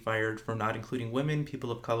Gelson be fired for not including women, people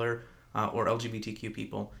of color, or LGBTQ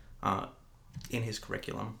people in his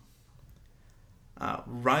curriculum.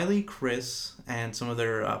 Riley, Chris, and some of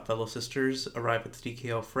their fellow sisters arrive at the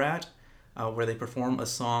DKO frat, where they perform a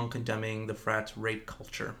song condemning the frat's rape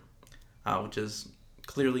culture, which is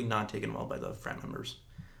clearly not taken well by the frat members.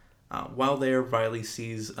 While there, Riley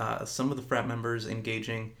sees some of the frat members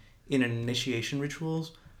engaging in initiation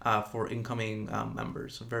rituals for incoming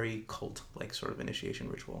members, a very cult-like sort of initiation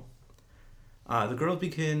ritual. The girls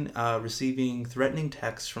begin receiving threatening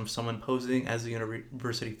texts from someone posing as the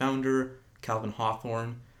university founder, Calvin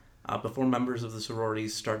Hawthorne, before members of the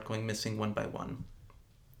sororities start going missing one by one.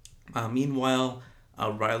 Meanwhile,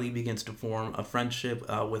 Riley begins to form a friendship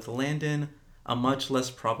with Landon, a much less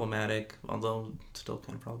problematic, although still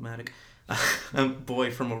kind of problematic,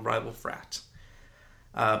 boy from a rival frat.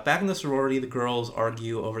 Back in the sorority, the girls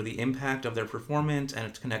argue over the impact of their performance and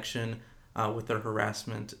its connection with their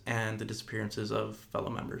harassment and the disappearances of fellow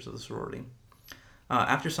members of the sorority.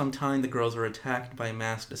 After some time, the girls are attacked by a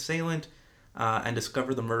masked assailant and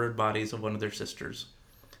discover the murdered bodies of one of their sisters.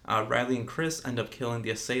 Riley and Chris end up killing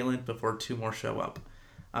the assailant before two more show up.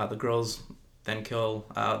 The girls then kill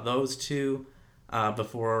those two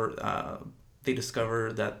before they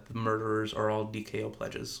discover that the murderers are all DKO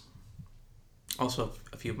pledges. Also,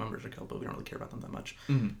 a few members are killed, but we don't really care about them that much.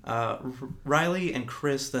 Mm-hmm. Riley and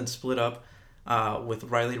Chris then split up, with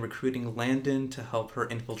Riley recruiting Landon to help her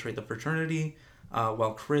infiltrate the fraternity,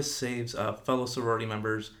 while Chris saves fellow sorority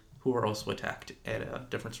members who are also attacked at a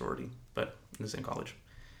different sorority, but in the same college.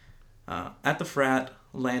 At the frat,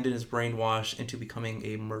 Landon is brainwashed into becoming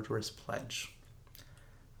a murderous pledge.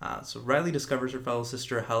 So Riley discovers her fellow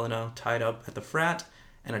sister Helena tied up at the frat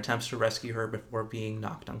and attempts to rescue her before being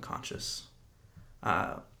knocked unconscious.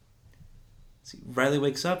 Riley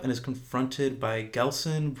wakes up and is confronted by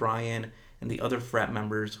Gelson, Brian, and the other frat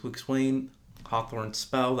members who explain Hawthorne's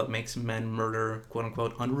spell that makes men murder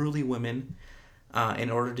quote-unquote unruly women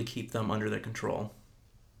in order to keep them under their control.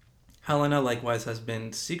 Helena likewise has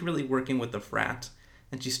been secretly working with the frat,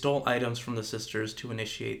 and she stole items from the sisters to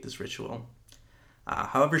initiate this ritual.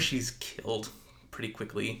 However, she's killed pretty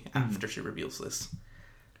quickly after she reveals this.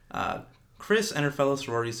 Chris and her fellow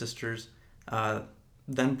sorority sisters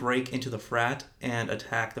then break into the frat and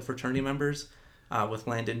attack the fraternity members, with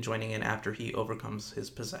Landon joining in after he overcomes his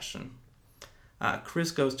possession.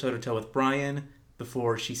 Chris goes toe-to-toe with Brian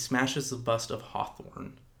before she smashes the bust of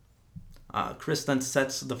Hawthorne. Chris then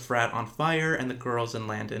sets the frat on fire, and the girls and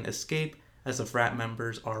Landon escape as the frat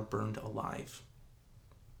members are burned alive.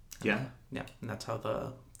 Yeah. Yeah, and that's how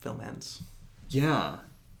the film ends. Yeah.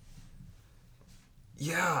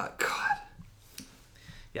 Yeah, God.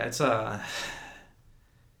 Yeah, it's a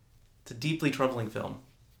deeply troubling film.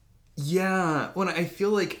 Yeah, when I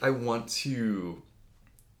feel like I want to...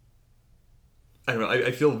 I don't know,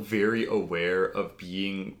 I feel very aware of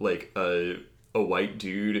being, like, a white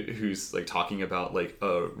dude who's, like, talking about, like,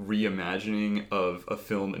 a reimagining of a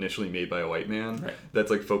film initially made by a white man. Right. That's,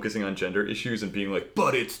 like, focusing on gender issues and being like,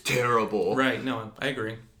 but it's terrible. Right, no, I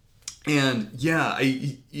agree. And, yeah,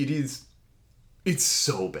 it's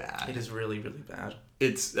so bad. It is really, really bad.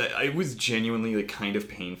 It was genuinely like kind of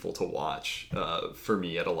painful to watch for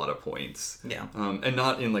me at a lot of points. Yeah. And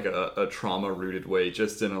not in like a trauma rooted way,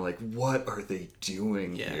 just in a like, what are they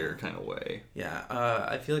doing here kind of way. Yeah.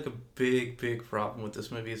 I feel like a big problem with this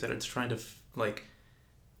movie is that it's trying to like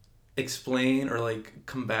explain or like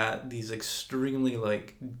combat these extremely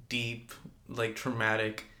like deep, like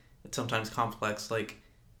traumatic, sometimes complex like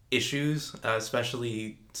issues,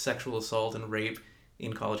 especially sexual assault and rape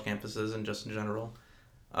in college campuses and just in general.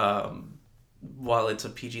 While it's a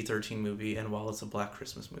PG-13 movie and while it's a Black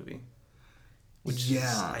Christmas movie. Which is,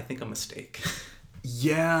 I think, a mistake.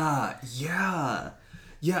 Yeah, I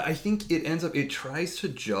think it tries to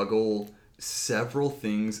juggle several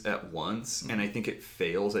things at once, and I think it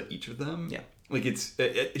fails at each of them. Yeah. Like, it's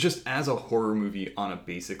just as a horror movie on a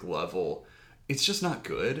basic level, it's just not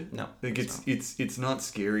good. No. Like, it's not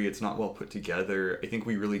scary, it's not well put together. I think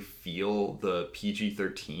we really feel the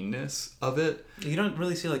PG-13-ness of it. You don't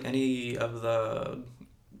really see, like, any of the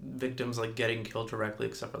victims like getting killed directly,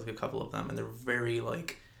 except for like a couple of them, and they're very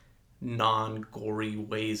like non-gory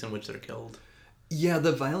ways in which they're killed. Yeah,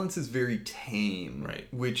 the violence is very tame, Right.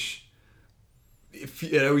 which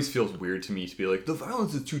it always feels weird to me to be like, the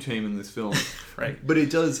violence is too tame in this film. Right. But it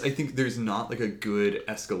does, I think there's not like a good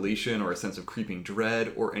escalation or a sense of creeping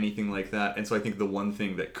dread or anything like that. And so I think the one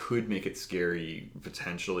thing that could make it scary,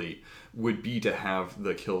 potentially, would be to have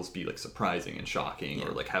the kills be like surprising and shocking,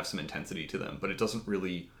 or like have some intensity to them. But it doesn't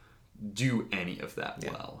really do any of that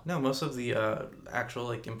well. No, most of the actual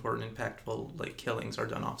like important, impactful like killings are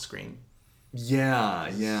done off screen. Yeah.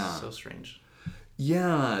 So strange.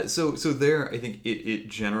 Yeah, so there, I think it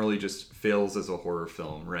generally just fails as a horror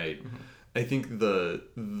film, right? Mm-hmm. I think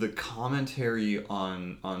the commentary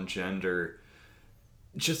on gender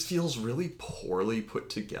just feels really poorly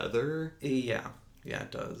put together. Yeah,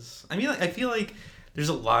 it does. I mean, I feel like there's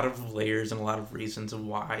a lot of layers and a lot of reasons of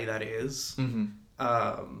why that is. Mm-hmm.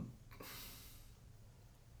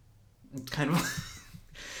 Kind of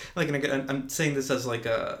like, and again, I'm saying this as like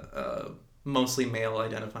a mostly male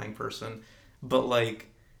identifying person. But like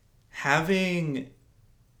having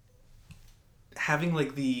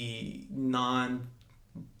like the non-female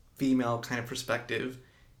kind of perspective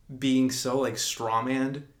being so like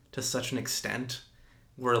strawmanned to such an extent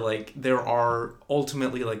where like there are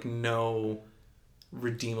ultimately like no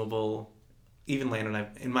redeemable, even Landon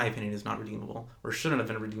in my opinion is not redeemable or shouldn't have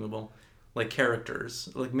been redeemable, like characters,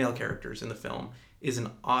 like male characters in the film, is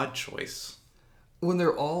an odd choice. When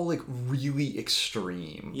they're all like really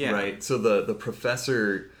extreme, yeah. Right? So the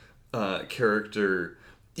professor character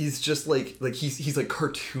is just like he's like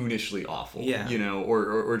cartoonishly awful, yeah. You know,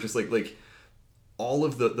 or just like all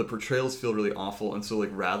of the portrayals feel really awful, and so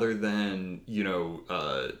like rather than, you know,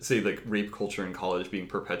 say like rape culture in college being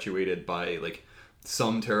perpetuated by like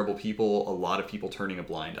some terrible people, a lot of people turning a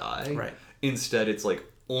blind eye, right? Instead, it's like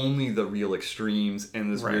only the real extremes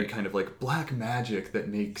and this right. weird kind of like black magic that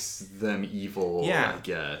makes them evil, I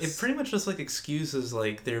guess. It pretty much just like excuses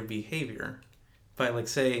like their behavior by like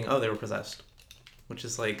saying, oh, they were possessed, which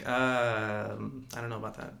is like, I don't know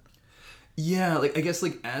about that. Yeah, like I guess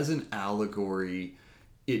like as an allegory,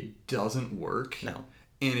 it doesn't work. No.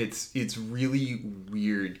 And it's really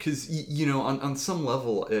weird because, you know, on some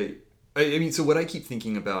level, I mean, so what I keep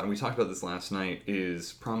thinking about, and we talked about this last night,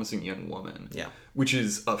 is Promising Young Woman. Yeah. Which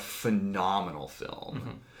is a phenomenal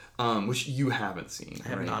film, which you haven't seen. I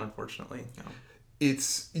have right? not, unfortunately. No.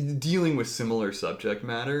 It's dealing with similar subject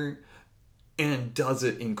matter and does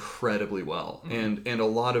it incredibly well. And a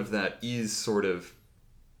lot of that is sort of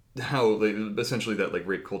how, like, essentially that like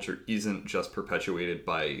rape culture isn't just perpetuated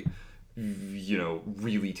by, you know,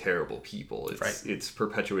 really terrible people. It's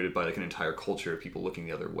perpetuated by like an entire culture of people looking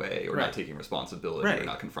the other way or not taking responsibility or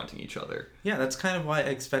not confronting each other. Yeah, that's kind of why I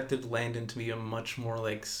expected Landon to be a much more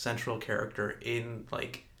like central character in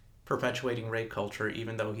like perpetuating rape culture,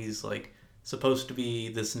 even though he's like supposed to be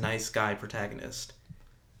this nice guy protagonist.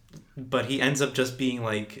 But he ends up just being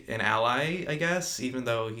like an ally, I guess, even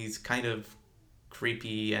though he's kind of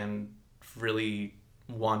creepy and really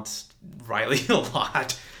wants Riley a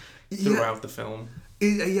lot throughout the film.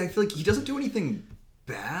 I feel like he doesn't do anything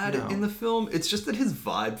bad in the film. It's just that his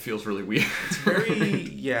vibe feels really weird. It's very,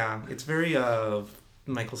 it's very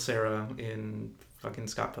Michael Cera in fucking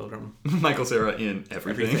Scott Pilgrim. Michael Cera in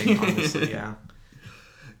everything. Honestly, yeah.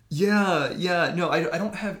 Yeah. No, I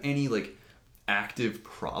don't have any like active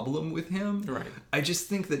problem with him. Right. I just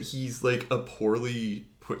think that he's like a poorly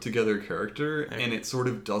put together character, and it sort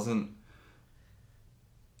of doesn't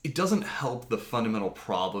help the fundamental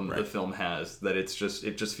problem that the film has, that it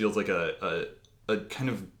just feels like a kind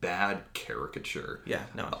of bad caricature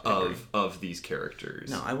of these characters.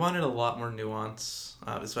 No, I wanted a lot more nuance,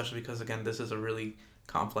 especially because, again, this is a really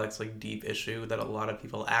complex, like, deep issue that a lot of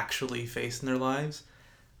people actually face in their lives.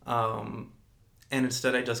 And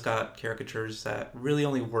instead I just got caricatures that really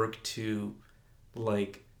only work to,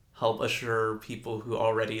 like, help assure people who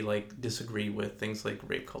already, like, disagree with things like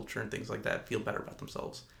rape culture and things like that feel better about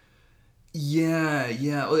themselves. Yeah.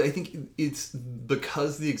 Well, I think it's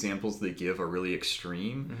because the examples they give are really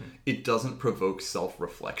extreme, it doesn't provoke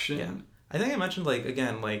self-reflection. Yeah. I think I mentioned, like,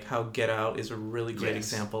 again, like, how Get Out is a really great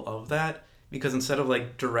example of that, because instead of,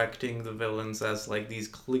 like, directing the villains as, like, these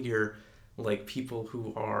clear, like, people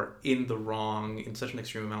who are in the wrong in such an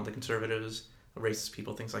extreme amount, like conservatives, racist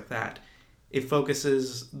people, things like that, it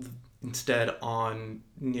focuses instead on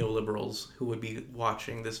neoliberals who would be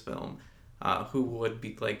watching this film, who would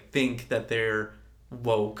be like think that they're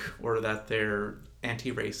woke or that they're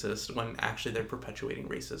anti-racist when actually they're perpetuating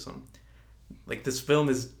racism. Like, this film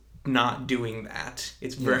is not doing that.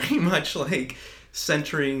 It's very much like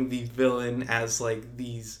centering the villain as like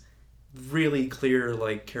these really clear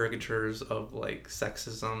like caricatures of like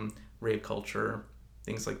sexism, rape culture,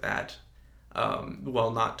 things like that,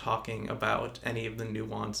 while not talking about any of the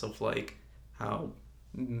nuance of like how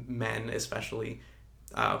men especially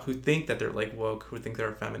who think that they're like woke, who think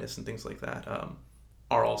they're feminists and things like that,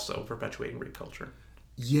 are also perpetuating rape culture.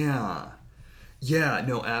 Yeah. Yeah,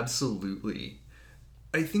 no, absolutely.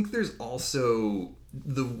 I think there's also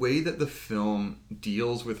the way that the film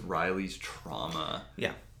deals with Riley's trauma.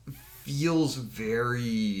 Yeah. Feels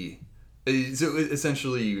very... So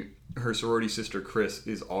essentially, her sorority sister, Chris,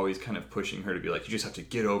 is always kind of pushing her to be like, you just have to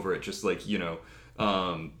get over it. Just like,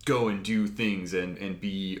 go and do things and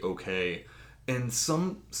be okay. And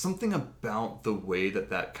something about the way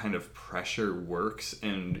that kind of pressure works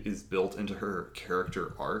and is built into her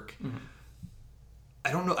character arc. Mm-hmm.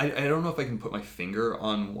 I don't know. I don't know if I can put my finger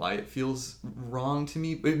on why it feels wrong to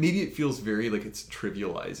me, but maybe it feels very like it's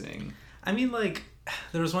trivializing. I mean, like,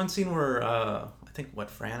 there was one scene where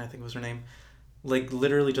Fran, I think was her name, like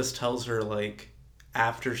literally just tells her like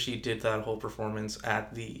after she did that whole performance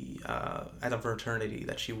at a fraternity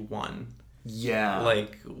that she won. Yeah.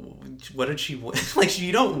 Like, what did she win? Like,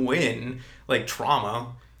 you don't win like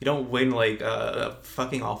trauma. You don't win like a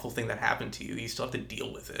fucking awful thing that happened to you. You still have to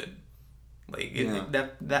deal with it. Like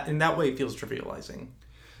that in that way it feels trivializing.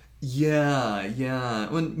 Yeah.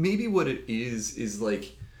 Well, maybe what it is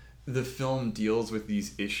like the film deals with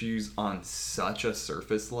these issues on such a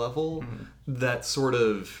surface level that sort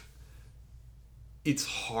of it's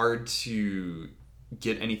hard to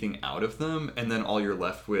get anything out of them, and then all you're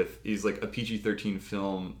left with is like a PG-13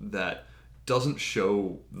 film that doesn't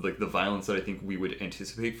show like the violence that I think we would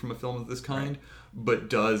anticipate from a film of this kind, but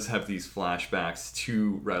does have these flashbacks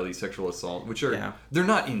to Riley's sexual assault, which are they're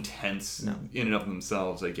not intense in and of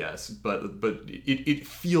themselves, I guess, but it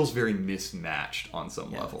feels very mismatched on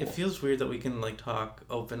some level. It feels weird that we can like talk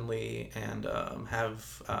openly and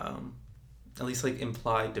have at least like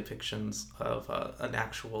implied depictions of an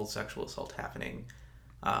actual sexual assault happening,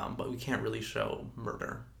 but we can't really show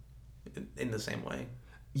murder in the same way.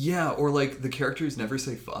 Yeah, or like the characters never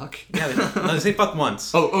say fuck. Yeah, they say fuck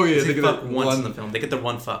once. Oh yeah, they say fuck once in the film. They get their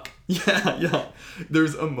one fuck. Yeah.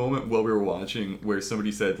 There's a moment while we were watching where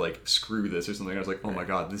somebody said like screw this or something. I was like, oh my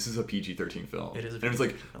god, this is a PG-13 film. It is a PG-13 and it was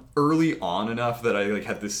like film. Early on enough that I like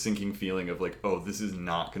had this sinking feeling of like, oh, this is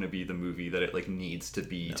not going to be the movie that it like needs to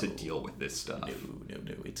be to deal with this stuff. No.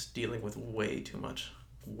 It's dealing with way too much.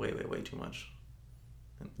 Way too much.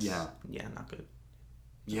 Yeah, not good.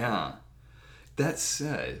 Yeah. That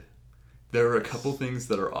said, there are a couple things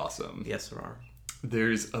that are awesome. Yes, there are.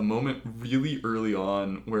 There's a moment really early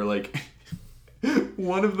on where like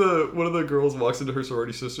one of the girls walks into her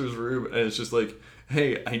sorority sister's room and it's just like,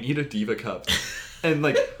 "Hey, I need a Diva cup," and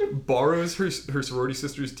like borrows her sorority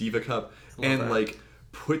sister's Diva cup and like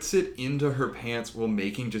puts it into her pants while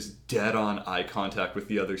making just dead on eye contact with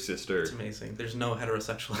the other sister. It's amazing. There's no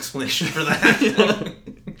heterosexual explanation for that.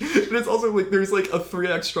 And it's also like there's like a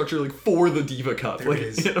 3-act structure like for the Diva cup. There like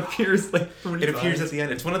is. It appears like 3 times. It appears at the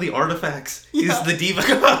end. It's one of the artifacts. Is the Diva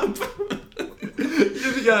cup.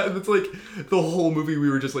 Yeah, and it's like the whole movie we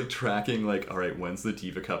were just like tracking like, all right, when's the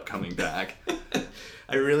Diva cup coming back?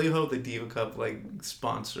 I really hope the Diva cup like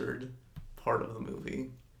sponsored part of the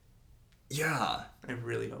movie. Yeah. I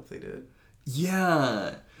really hope they did.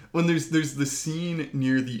 Yeah. When there's the scene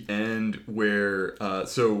near the end where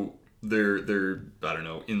so they're I don't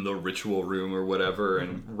know, in the ritual room or whatever,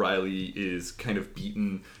 and Riley is kind of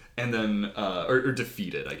beaten and then or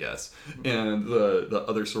defeated, I guess. And the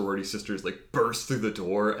other sorority sisters like burst through the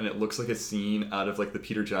door and it looks like a scene out of like the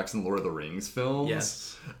Peter Jackson Lord of the Rings films.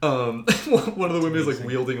 Yes. One of the women is like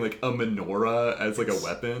wielding like a menorah as like a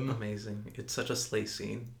weapon. Amazing. It's such a slay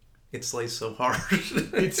scene. It slays so hard.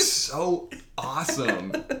 It's so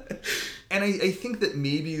awesome. And I think that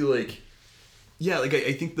maybe like, yeah, like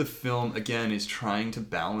I think the film again is trying to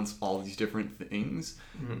balance all these different things,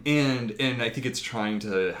 and I think it's trying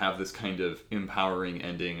to have this kind of empowering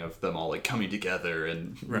ending of them all like coming together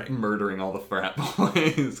and murdering all the frat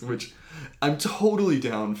boys, which I'm totally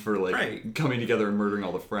down for like coming together and murdering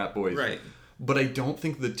all the frat boys. Right. But I don't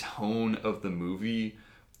think the tone of the movie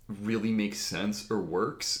really makes sense or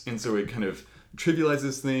works, and so it kind of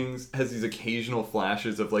trivializes things, has these occasional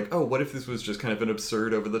flashes of like, oh, what if this was just kind of an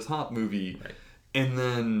absurd over the top movie, and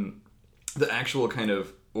then the actual kind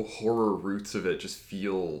of horror roots of it just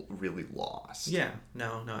feel really lost.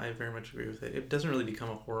 No, I very much agree with it. It doesn't really become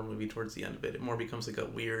a horror movie towards the end of it. It more becomes like a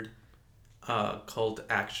weird cult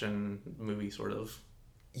action movie sort of,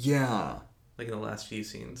 like in the last few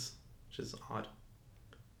scenes, which is odd.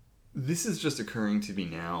 This is just occurring to me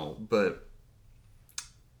now, but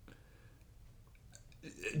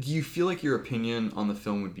do you feel like your opinion on the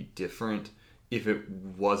film would be different if it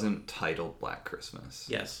wasn't titled Black Christmas?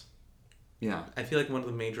 Yes. Yeah. I feel like one of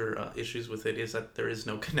the major issues with it is that there is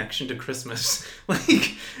no connection to Christmas.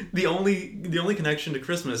 Like, the only connection to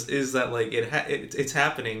Christmas is that, like, it's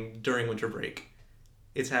happening during winter break.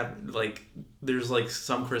 Like, there's, like,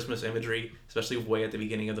 some Christmas imagery, especially way at the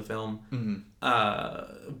beginning of the film.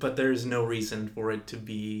 Mm-hmm. But there's no reason for it to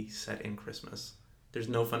be set in Christmas. There's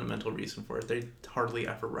no fundamental reason for it. They hardly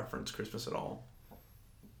ever reference Christmas at all.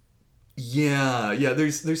 Yeah.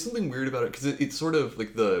 There's something weird about it because it's sort of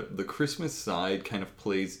like the Christmas side kind of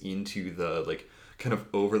plays into the like kind of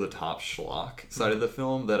over the top schlock side of the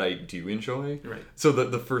film that I do enjoy. Right. So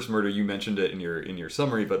the first murder, you mentioned it in your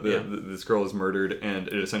summary, but this girl is murdered and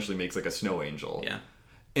it essentially makes like a snow angel. Yeah.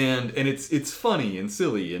 And it's funny and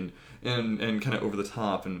silly and kind of over the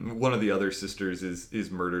top, and one of the other sisters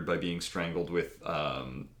is murdered by being strangled with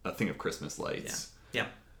a thing of Christmas lights. Yeah.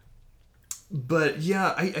 But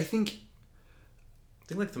yeah, I think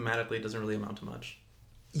like thematically it doesn't really amount to much.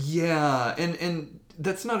 Yeah, and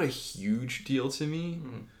that's not a huge deal to me.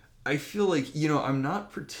 I feel like, I'm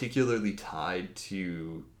not particularly tied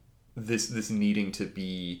to this needing to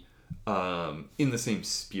be in the same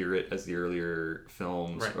spirit as the earlier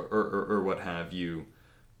films, right, or what have you.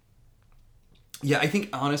 Yeah, I think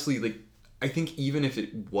honestly, like, I think even if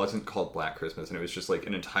it wasn't called Black Christmas and it was just like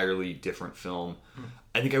an entirely different film,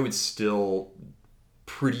 I think I would still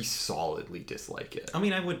pretty solidly dislike it. I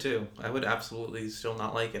mean, I would too. I would absolutely still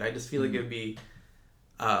not like it. I just feel like it would be...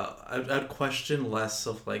 I'd question less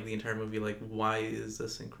of like the entire movie, like, why is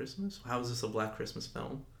this in Christmas? How is this a Black Christmas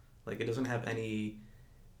film? Like, it doesn't have any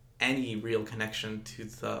real connection to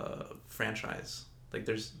the franchise. Like,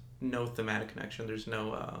 there's no thematic connection. There's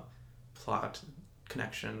no plot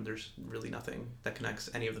connection. There's really nothing that connects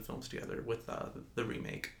any of the films together with the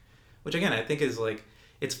remake. Which, again, I think is like...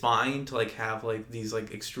 It's fine to like have like these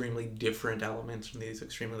like extremely different elements and these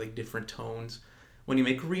extremely like different tones when you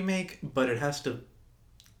make a remake, but it has to,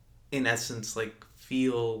 in essence, like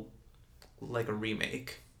feel like a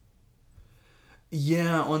remake.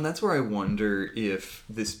 Yeah, well, and that's where I wonder if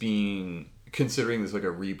this being, considering this like a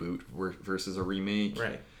reboot versus a remake.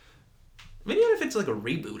 Right. I mean, even if it's like a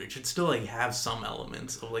reboot, it should still like have some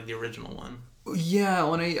elements of like the original one. Yeah,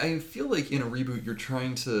 well, and I feel like in a reboot you're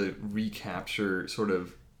trying to recapture sort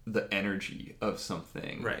of the energy of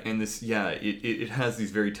something. Right. And this, it has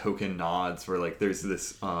these very token nods where like there's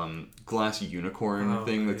this glass unicorn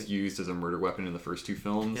thing that's used as a murder weapon in the first two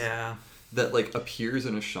films. Yeah. That like appears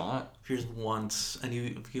in a shot. Appears once, and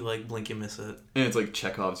if you like blink, you miss it. And it's like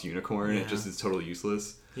Chekhov's unicorn. It just is totally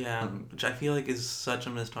useless. Yeah, which I feel like is such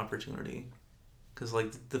a missed opportunity. Because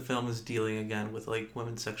like the film is dealing again with like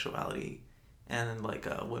women's sexuality and like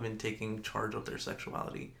women taking charge of their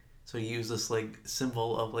sexuality. So you use this like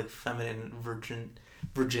symbol of like feminine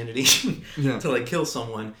virginity to like kill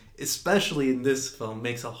someone, especially in this film,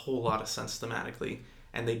 makes a whole lot of sense thematically,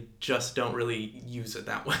 and they just don't really use it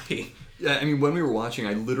that way. Yeah, I mean, when we were watching,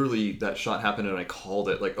 I literally, that shot happened and I called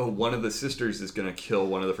it like, oh, one of the sisters is going to kill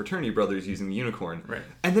one of the fraternity brothers using the unicorn. Right.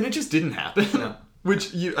 And then it just didn't happen. No.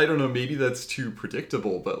 Which, I don't know, maybe that's too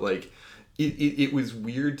predictable, but like, it was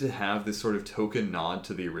weird to have this sort of token nod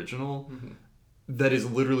to the original. That is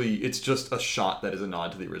literally, it's just a shot that is a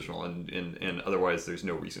nod to the original, and otherwise there's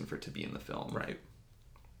no reason for it to be in the film. Right.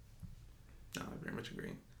 No, I very much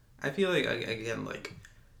agree. I feel like, again, like,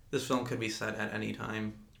 this film could be set at any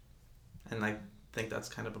time, and I think that's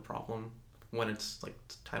kind of a problem when it's, like,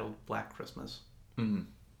 titled Black Christmas. Mm-hmm.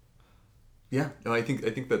 Yeah, no, I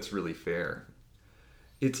think that's really fair.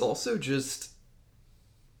 It's also just...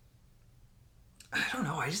 I don't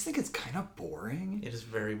know, I just think it's kind of boring. It is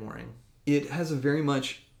very boring. It has a very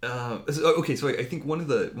much... okay, so I think one of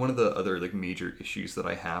the other like major issues that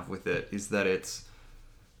I have with it is that it's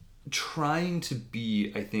trying to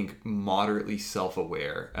be, I think, moderately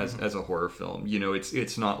self-aware as a horror film. You know,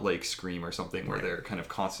 it's not like Scream or something where they're kind of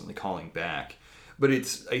constantly calling back. But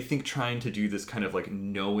it's, I think, trying to do this kind of like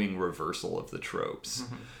knowing reversal of the tropes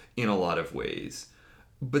in a lot of ways.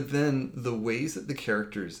 But then the ways that the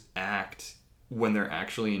characters act when they're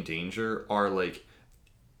actually in danger are like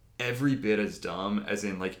every bit as dumb as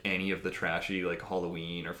in like any of the trashy like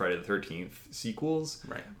Halloween or Friday the 13th sequels.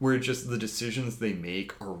 Right. Where just the decisions they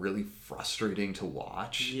make are really frustrating to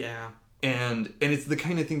watch. Yeah. And it's the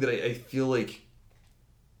kind of thing that I feel like,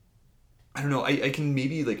 I don't know, I can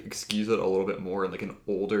maybe like excuse it a little bit more in like an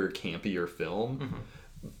older, campier film.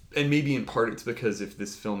 And maybe in part it's because if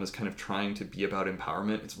this film is kind of trying to be about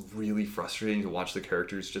empowerment, it's really frustrating to watch the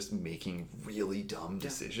characters just making really dumb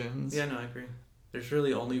decisions. Yeah, no, I agree. There's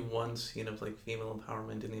really only one scene of like female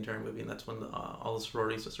empowerment in the entire movie, and that's when all the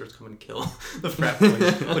sorority sisters come and kill the frat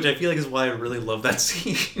boys, which I feel like is why I really love that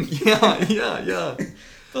scene. Yeah.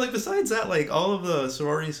 But like besides that, like all of the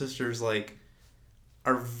sorority sisters like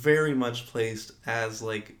are very much placed as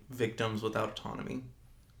like victims without autonomy.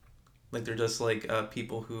 Like they're just like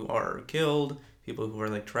people who are killed, people who are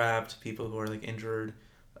like trapped, people who are like injured,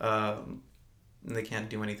 and they can't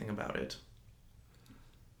do anything about it.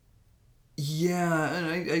 Yeah, and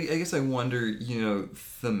I guess I wonder,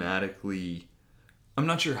 thematically, I'm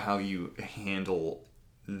not sure how you handle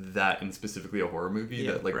that in specifically a horror movie,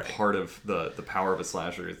 that like part of the power of a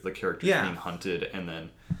slasher is the characters being hunted and then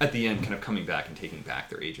at the end kind of coming back and taking back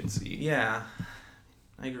their agency. Yeah,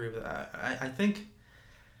 I agree with that. I think,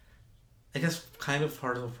 I guess kind of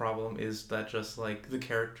part of the problem is that just like the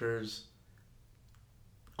characters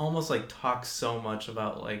almost like talk so much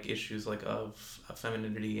about like issues like of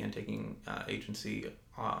femininity and taking agency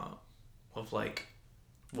of like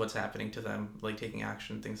what's happening to them, like taking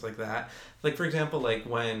action, things like that. Like for example, like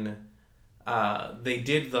when they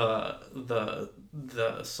did the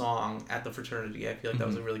song at the fraternity, I feel like that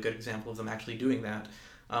was a really good example of them actually doing that.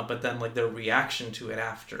 But then like their reaction to it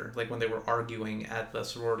after, like when they were arguing at the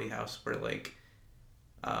sorority house, where like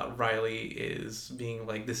Riley is being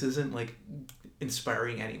like, this isn't like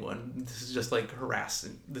inspiring anyone, this is just like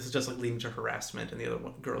harassing, this is just like leading to harassment, and the other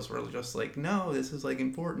girls were just like, no, this is like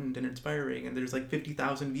important and inspiring, and there's like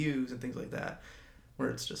 50,000 views and things like that, where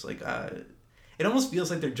it's just like it almost feels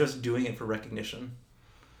like they're just doing it for recognition.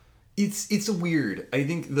 It's a weird, I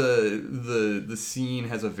think the scene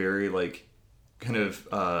has a very like kind of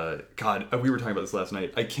God, we were talking about this last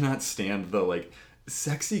night, I cannot stand the like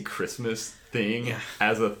sexy Christmas thing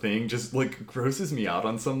as a thing, just like grosses me out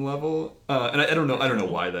on some level, and I don't know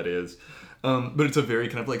why that is, but it's a very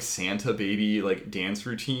kind of like Santa baby like dance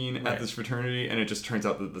routine at this fraternity, and it just turns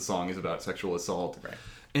out that the song is about sexual assault,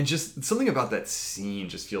 and just something about that scene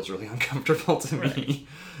just feels really uncomfortable to me,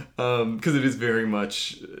 because it is very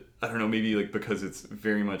much, I don't know, maybe like because it's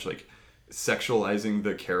very much like sexualizing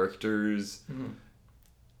the characters.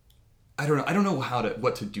 I don't know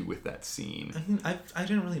what to do with that scene. I mean, I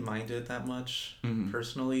didn't really mind it that much,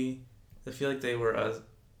 personally. I feel like they were,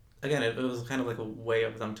 again, it was kind of like a way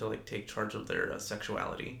of them to like take charge of their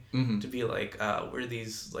sexuality, to be like, we're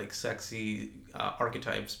these like sexy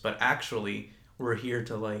archetypes, but actually we're here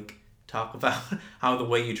to like talk about how the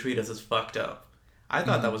way you treat us is fucked up. I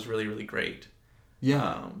thought that was really, really great.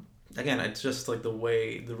 Yeah. Again, it's just like the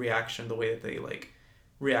way that they like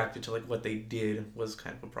reacted to like what they did was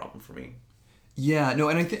kind of a problem for me. Yeah, no,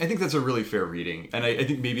 and I think that's a really fair reading, and I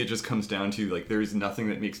think maybe it just comes down to like there's nothing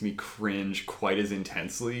that makes me cringe quite as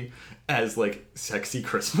intensely as like sexy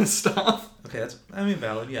Christmas stuff. Okay, that's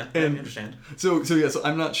valid. Yeah, I understand. So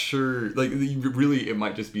I'm not sure. Like really, it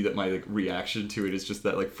might just be that my like reaction to it is just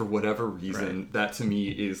that like for whatever reason that to me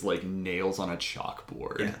is like nails on a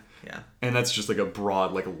chalkboard. Yeah. And that's just like a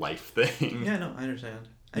broad like life thing. Yeah, no, I understand.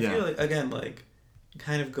 I feel like again like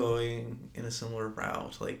kind of going in a similar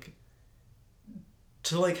route, like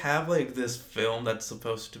to like have like this film that's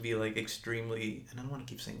supposed to be like extremely, and I don't want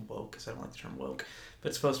to keep saying woke because I don't like the term woke, but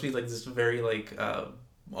it's supposed to be like this very like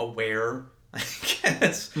aware, I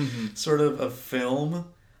guess, sort of a film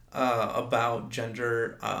about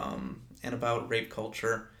gender and about rape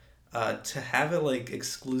culture, to have it like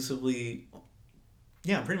exclusively,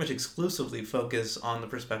 pretty much exclusively focus on the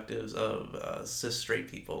perspectives of cis straight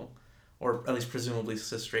people, or at least presumably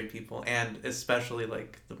cis straight people, and especially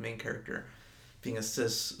like the main character being a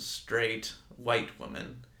cis straight white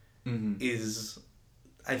woman, is,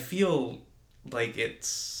 I feel like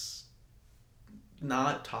it's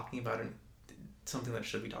not talking about something that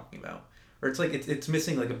should be talking about, or it's like it's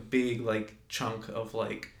missing like a big like chunk of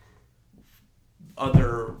like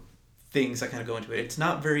other things that kind of go into it. It's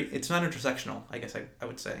not intersectional, I guess I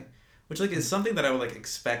would say, which like is something that I would like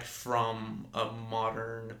expect from a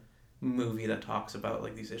modern movie that talks about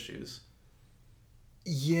like these issues.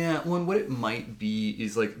 Yeah, well, and what it might be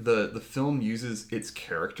is like the film uses its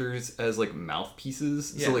characters as like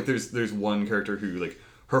mouthpieces. So like there's one character who like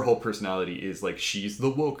her whole personality is like she's the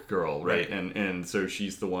woke girl, right? And so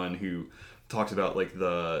she's the one who talks about like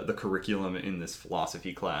the curriculum in this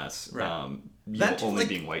philosophy class, only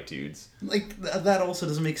being white dudes. Like that also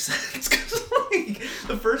doesn't make sense, because like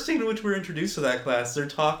the first scene in which we're introduced to that class, they're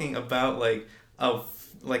talking about like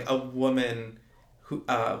a woman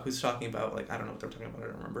who's talking about like, I don't know what they're talking about, I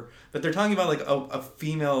don't remember, but they're talking about like a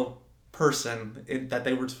female person that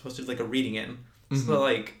they were supposed to do like a reading in. So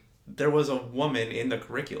like there was a woman in the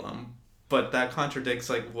curriculum, but that contradicts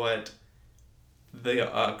like what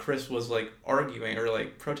Chris was like arguing or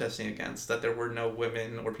like protesting against that there were no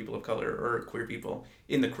women or people of color or queer people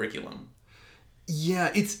in the curriculum.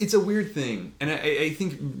 Yeah, it's a weird thing, and I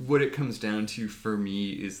think what it comes down to for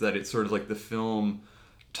me is that it's sort of like the film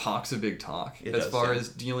talks a big talk as far as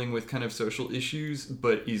dealing with kind of social issues,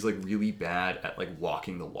 but he's like really bad at like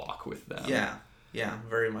walking the walk with them. Yeah,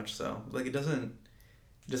 very much so. Like it doesn't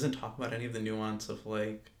talk about any of the nuance of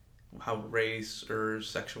like how race or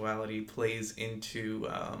sexuality plays into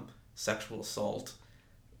sexual assault,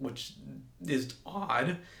 which is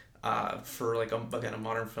odd for like again a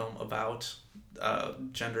modern film about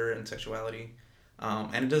gender and sexuality.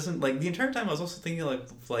 And it doesn't like the entire time I was also thinking like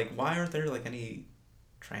why aren't there like any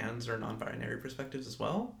trans or non-binary perspectives as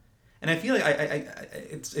well? And I feel like I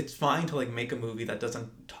it's fine to like make a movie that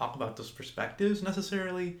doesn't talk about those perspectives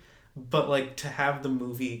necessarily, but like to have the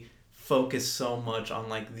movie focus so much on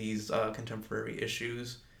like these contemporary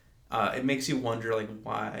issues, it makes you wonder like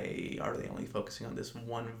why are they only focusing on this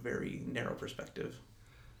one very narrow perspective?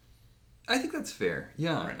 I think that's fair.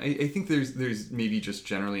 Yeah, right. I think there's maybe just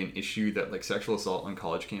generally an issue that like sexual assault on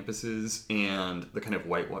college campuses and the kind of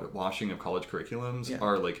whitewashing of college curriculums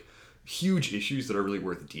are like huge issues that are really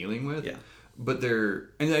worth dealing with. Yeah. But they're,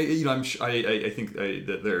 and I think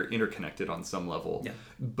that they're interconnected on some level. Yeah.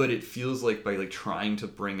 But it feels like by like trying to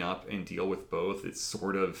bring up and deal with both, it's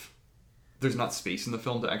sort of, there's not space in the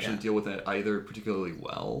film to actually deal with it either particularly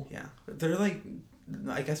well. Yeah. They're like,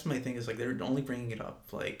 I guess my thing is like they're only bringing it up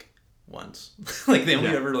like once. Like they only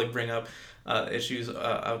ever like bring up issues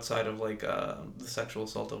outside of like the sexual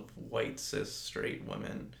assault of white cis straight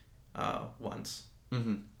women once.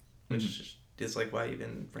 Mm-hmm. Which is like why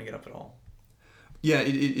even bring it up at all? Yeah,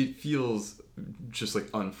 it feels just like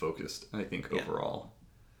unfocused, I think, overall.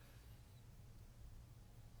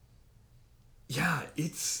 Yeah,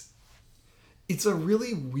 it's a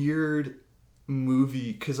really weird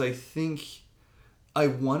movie because I think I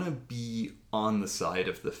want to be on the side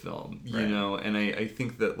of the film, you know, and I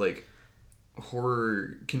think that like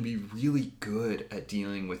horror can be really good at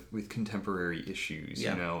dealing with contemporary issues,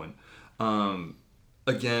 you know, and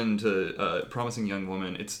again, to Promising Young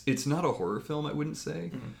Woman, it's not a horror film, I wouldn't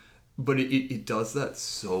say, but it does that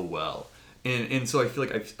so well, and so I feel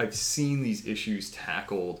like I've seen these issues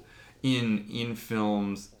tackled in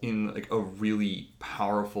films in like a really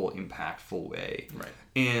powerful, impactful way, right?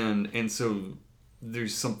 And so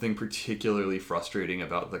there's something particularly frustrating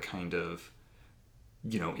about the kind of,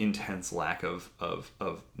 you know, intense lack of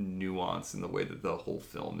nuance in the way that the whole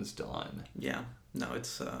film is done. Yeah, no,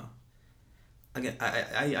 it's. Again,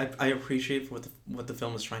 I appreciate what the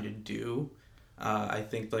film is trying to do. I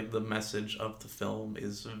think like the message of the film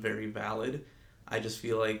is very valid. I just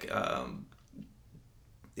feel like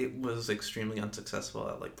it was extremely unsuccessful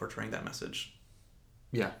at like portraying that message.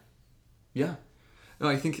 Yeah. No,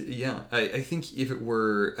 I think I think if it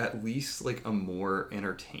were at least like a more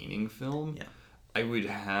entertaining film, I would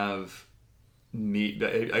have.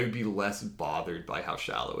 I would be less bothered by how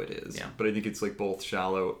shallow it is. Yeah. But I think it's like both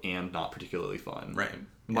shallow and not particularly fun. Right.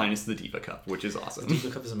 Minus the Diva Cup, which is awesome. The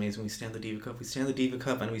Diva Cup is amazing. We stand the Diva Cup. We stand the Diva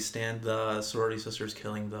Cup, and we stand the sorority sisters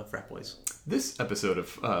killing the frat boys. This episode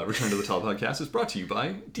of Return to the Tall Podcast is brought to you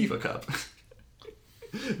by Diva Cup.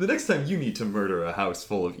 The next time you need to murder a house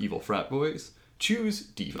full of evil frat boys, choose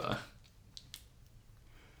Diva.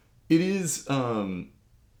 It is,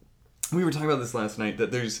 we were talking about this last night,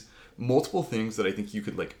 that there's multiple things that I think you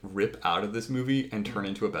could like rip out of this movie and turn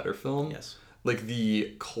into a better film. Yes. Like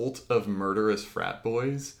the cult of murderous frat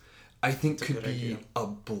boys, I think could be a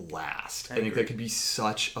blast. I think that could be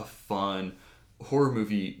such a fun horror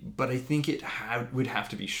movie, but I think it would have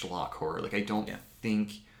to be schlock horror. Like I don't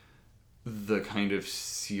think the kind of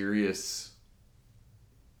serious,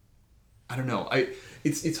 I don't know.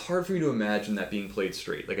 It's hard for me to imagine that being played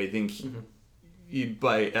straight. Like I think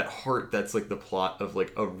at heart that's like the plot of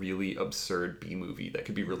like a really absurd B movie that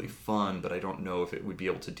could be really fun, but I don't know if it would be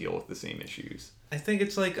able to deal with the same issues. I think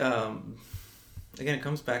it's like again, it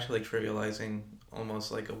comes back to like trivializing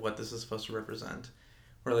almost like what this is supposed to represent,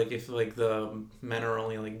 or like if like the men are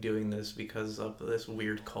only like doing this because of this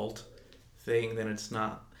weird cult thing, then it's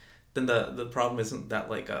not, then the problem isn't that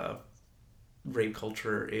like rape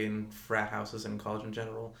culture in frat houses and college in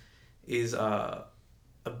general is a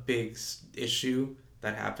big issue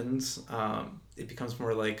that happens. It becomes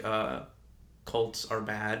more like cults are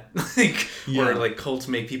bad, like or like cults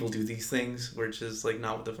make people do these things, which is like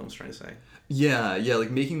not what the film's trying to say. Yeah,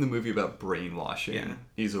 like making the movie about brainwashing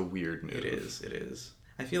is a weird move. It is.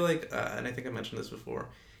 I feel like, and I think I mentioned this before,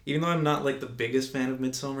 even though I'm not like the biggest fan of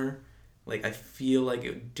Midsommar, like I feel like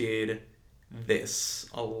it did this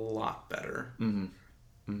a lot better.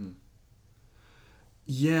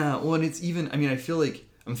 Yeah, well, and it's even, I mean, I feel like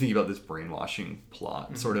I'm thinking about this brainwashing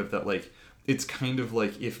plot, sort of, that, like, it's kind of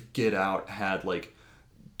like if Get Out had, like,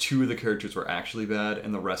 two of the characters were actually bad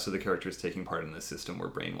and the rest of the characters taking part in the system were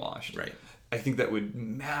brainwashed. Right. I think that would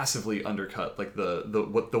massively undercut, like,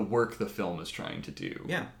 the work the film is trying to do.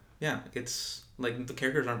 Yeah, yeah. It's, like, the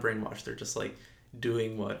characters aren't brainwashed. They're just, like,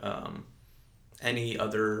 doing what any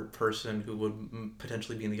other person who would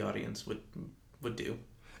potentially be in the audience would do.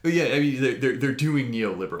 But yeah, I mean, they're doing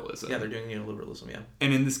neoliberalism. Yeah, they're doing neoliberalism, yeah.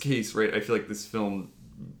 And in this case, right, I feel like this film,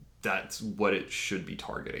 that's what it should be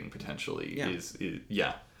targeting, potentially. Yeah.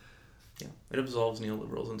 Yeah. Yeah, it absolves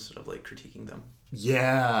neoliberals instead of, like, critiquing them.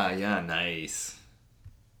 Yeah, nice.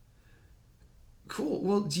 Cool.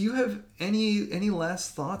 Well, do you have any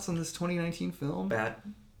last thoughts on this 2019 film? Bad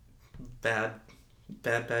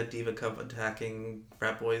diva cup attacking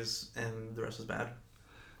frat boys, and the rest is bad.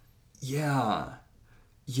 Yeah.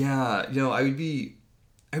 I'd be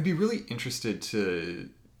really interested to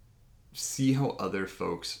see how other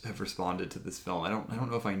folks have responded to this film. I don't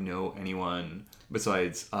know if I know anyone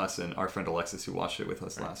besides us and our friend Alexis, who watched it with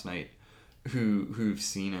us last night, who've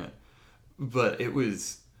seen it. But it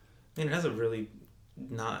was, I mean, it has a really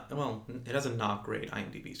it has a not great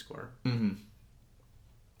IMDb score. Mm-hmm.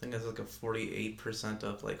 I think it's like a 48%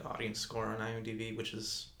 of, like, audience score on IMDb, which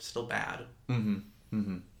is still bad.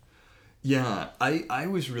 Yeah, I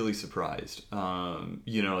was really surprised.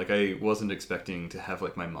 Like, I wasn't expecting to have,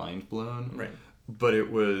 like, my mind blown. Right. But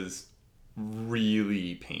it was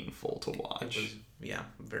really painful to watch. It was, yeah,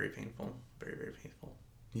 very painful. Very, very painful.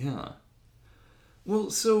 Yeah. Well,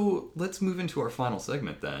 so let's move into our final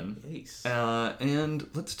segment then. Yes. And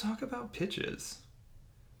let's talk about pitches.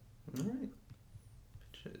 All right.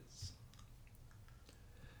 Pitches.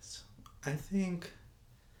 So, I think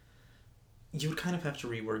you would kind of have to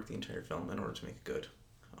rework the entire film in order to make it good.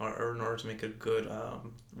 Or in order to make a good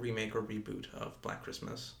remake or reboot of Black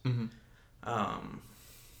Christmas. Mm-hmm.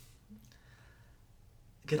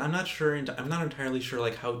 Again, I'm not entirely sure,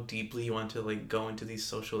 like, how deeply you want to, like, go into these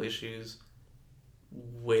social issues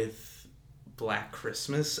with Black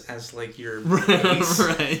Christmas as, like, your base.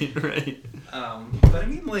 Right. But I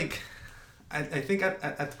mean, like, I think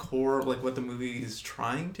at the core, like, what the movie is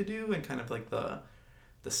trying to do, and kind of, like, the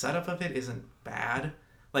setup of it isn't bad.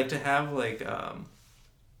 Like, to have, like,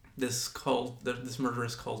 this cult, this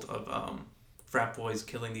murderous cult of frat boys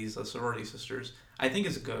killing these sorority sisters, I think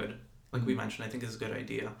is good. Like we mentioned, I think is a good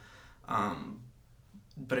idea.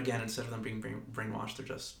 But again, instead of them being brainwashed, they're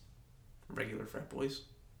just regular frat boys.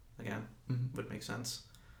 Again, would make sense.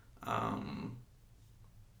 I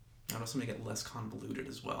would also make it less convoluted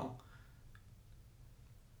as well.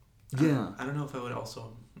 Yeah. I don't know if I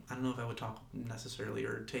would talk necessarily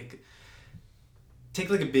or take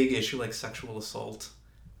like a big issue like sexual assault,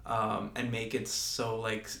 and make it so,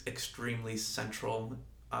 like, extremely central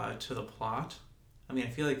to the plot. I mean, I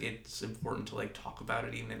feel like it's important to, like, talk about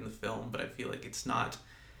it even in the film, but I feel like it's not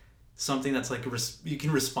something that's, like, you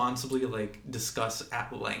can responsibly, like, discuss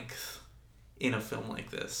at length in a film like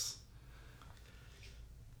this.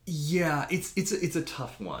 Yeah, it's a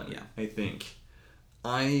tough one. Yeah. I think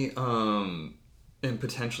I am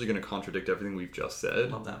potentially going to contradict everything we've just said.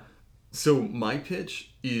 Love that. So my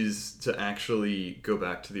pitch is to actually go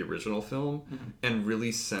back to the original film and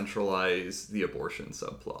really centralize the abortion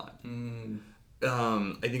subplot.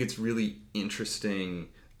 I think it's really interesting.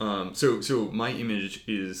 So my image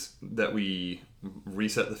is that we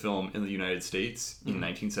reset the film in the United States in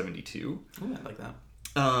 1972. Oh, I like that.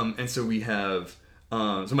 And so we have...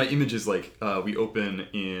 so my image is, like, we open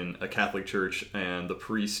in a Catholic church, and the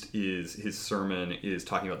priest his sermon is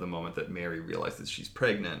talking about the moment that Mary realizes she's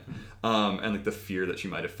pregnant, and, like, the fear that she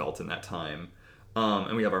might have felt in that time.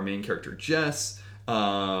 And we have our main character, Jess,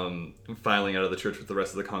 filing out of the church with the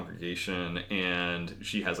rest of the congregation, and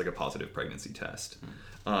she has, like, a positive pregnancy test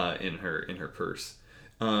in her purse.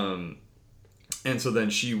 And so then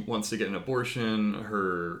she wants to get an abortion.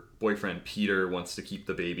 Her boyfriend, Peter, wants to keep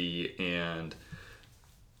the baby, and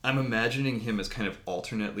I'm imagining him as kind of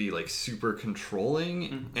alternately, like, super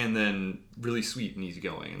controlling and then really sweet and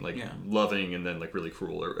easygoing and, like, loving and then, like, really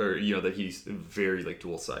cruel, or that he's very, like,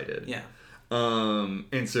 dual-sided. Yeah.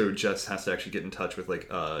 And so Jess has to actually get in touch with, like,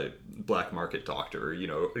 a black market doctor,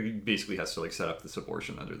 he basically has to, like, set up this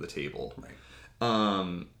abortion under the table. Right.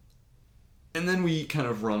 And then we kind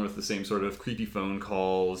of run with the same sort of creepy phone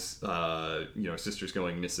calls, sisters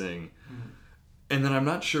going missing. And then I'm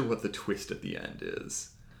not sure what the twist at the end is.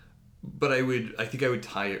 But I think I would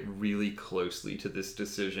tie it really closely to this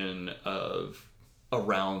decision of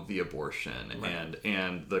around the abortion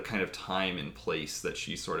and the kind of time and place that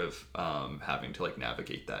she's sort of having to, like,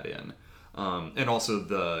 navigate that in. And also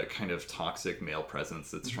the kind of toxic male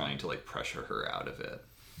presence that's trying to like pressure her out of it.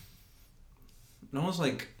 And almost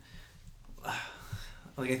like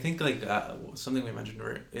I think like something we mentioned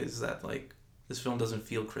is that like this film doesn't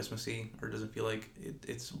feel Christmassy, or doesn't feel like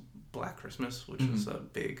it's Black Christmas, which is a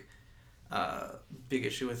big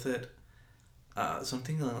issue with it.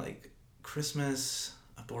 Something like Christmas,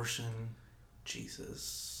 abortion,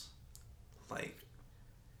 Jesus, like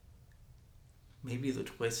maybe the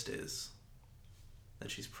twist is that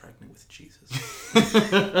she's pregnant with Jesus.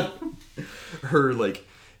 Her like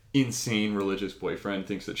insane religious boyfriend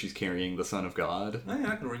thinks that she's carrying the Son of God. Oh, yeah,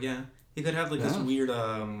 that could work. Yeah, he could have like this weird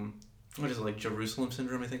what is it, like Jerusalem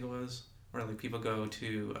syndrome, I think it was, where like people go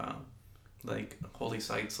to like holy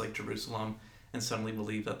sites like Jerusalem and suddenly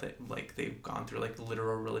believe that they've gone through like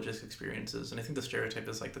literal religious experiences, and I think the stereotype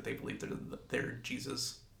is like that they believe they're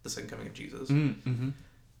Jesus, the second coming of Jesus. Mm-hmm.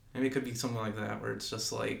 Maybe it could be something like that, where it's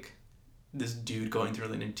just like this dude going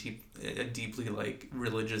through a deeply like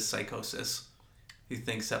religious psychosis, who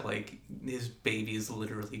thinks that like his baby is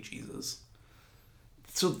literally Jesus.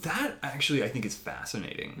 So that actually I think is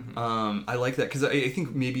fascinating. I like that because I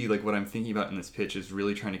think maybe like what I'm thinking about in this pitch is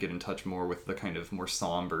really trying to get in touch more with the kind of more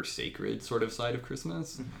somber, sacred sort of side of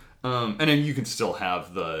Christmas. And then you can still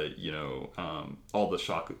have the, all the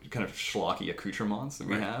kind of schlocky accoutrements that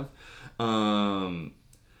we have.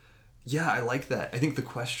 Yeah, I like that. I think the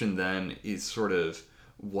question then is sort of,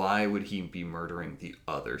 why would he be murdering the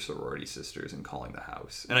other sorority sisters and calling the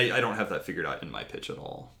house? And I don't have that figured out in my pitch at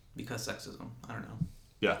all. Because sexism. I don't know.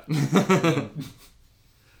 Yeah.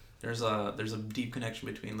 There's a deep connection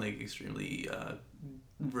between like extremely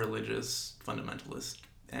religious fundamentalists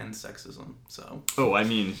and sexism. So. Oh, I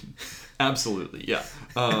mean, absolutely, yeah.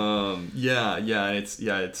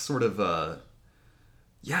 It's sort of I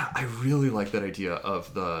really like that idea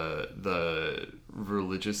of the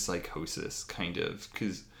religious psychosis kind of,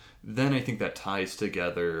 because then I think that ties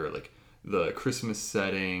together like the Christmas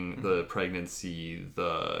setting, the pregnancy,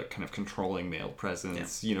 the kind of controlling male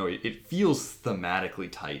presence. Yeah. It feels thematically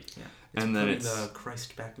tight. Yeah. And then it's the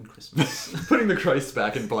Christ back in Christmas. Putting the Christ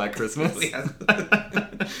back in Black Christmas.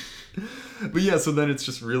 But yeah, so then it's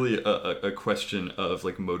just really a question of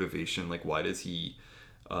like motivation. Like, why does he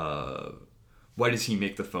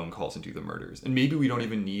make the phone calls and do the murders? And maybe we don't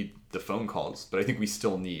even need the phone calls, but I think we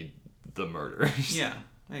still need the murders. Yeah,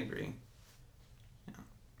 I agree.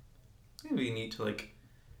 Maybe we need to like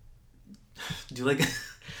do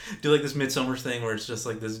this Midsummer thing where it's just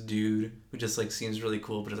like this dude who just like seems really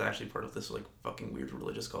cool but is actually part of this like fucking weird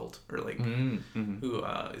religious cult, or like who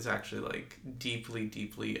is actually like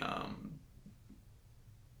deeply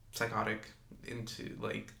psychotic into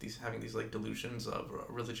like having these like delusions of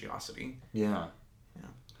religiosity. Yeah.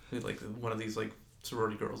 Who like one of these like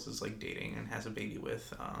sorority girls is like dating and has a baby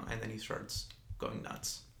with, and then he starts going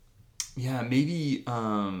nuts. Yeah,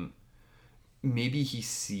 maybe he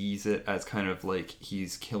sees it as kind of like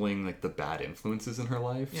he's killing like the bad influences in her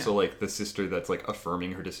life. Yeah. So like the sister that's like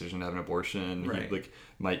affirming her decision to have an abortion, right. He like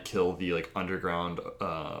might kill the like underground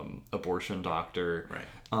abortion doctor. Right.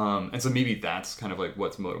 And so maybe that's kind of like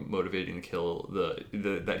what's motivating the kill,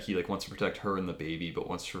 that he like wants to protect her and the baby, but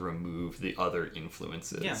wants to remove the other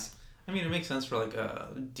influences. Yeah. I mean, it makes sense for like a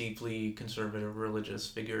deeply conservative religious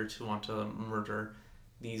figure to want to murder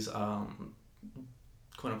these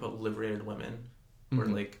quote-unquote liberated women who are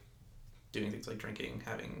like doing things like drinking,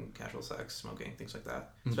 having casual sex, smoking, things like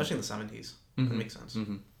that, especially in the 70s. It makes sense.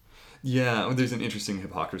 Yeah, well, there's an interesting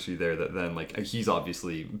hypocrisy there that then like he's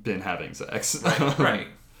obviously been having sex, right.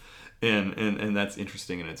 and that's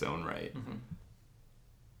interesting in its own right.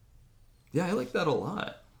 Yeah, I like that a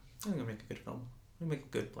lot. I think it'll make a good film. It'll make a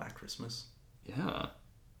good Black Christmas. Yeah.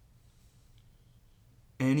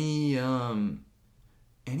 Any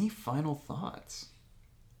final thoughts?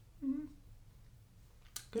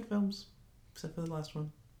 Good films, except for the last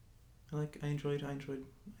one. I enjoyed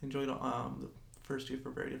the first two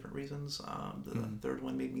for very different reasons. The third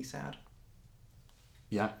one made me sad.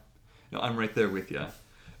 Yeah, no, I'm right there with you.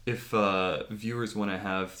 If viewers want to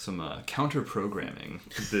have some counter programming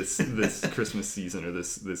this Christmas season or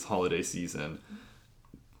this holiday season,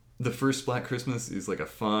 the first Black Christmas is like a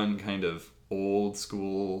fun kind of old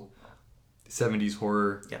school 70s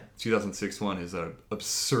horror. Yeah. 2006 one is a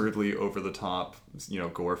absurdly over the top,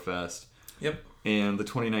 gore fest. Yep. And the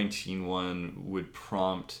 2019 one would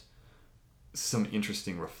prompt some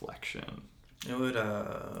interesting reflection. It would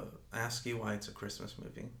ask you why it's a Christmas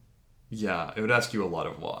movie. Yeah, it would ask you a lot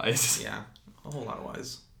of whys. Yeah, a whole lot of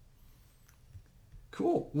whys.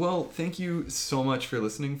 Cool. Well, thank you so much for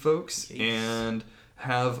listening, folks. Jeez. And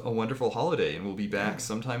have a wonderful holiday, and we'll be back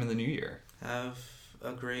sometime in the new year. Have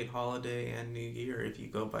a great holiday and New Year if you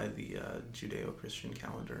go by the Judeo-Christian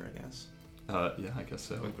calendar, I guess. Yeah, I guess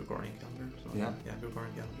so. Like Gregorian calendar. So Yeah. Yeah,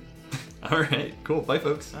 Gregorian calendar. All right, cool. Bye,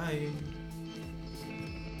 folks. Bye.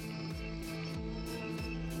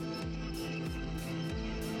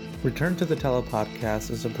 Return to the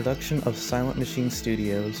Telepodcast is a production of Silent Machine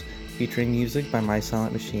Studios, featuring music by My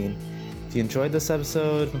Silent Machine. If you enjoyed this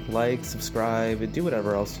episode, like, subscribe, and do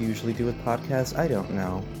whatever else you usually do with podcasts, I don't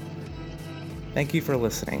know. Thank you for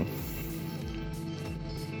listening.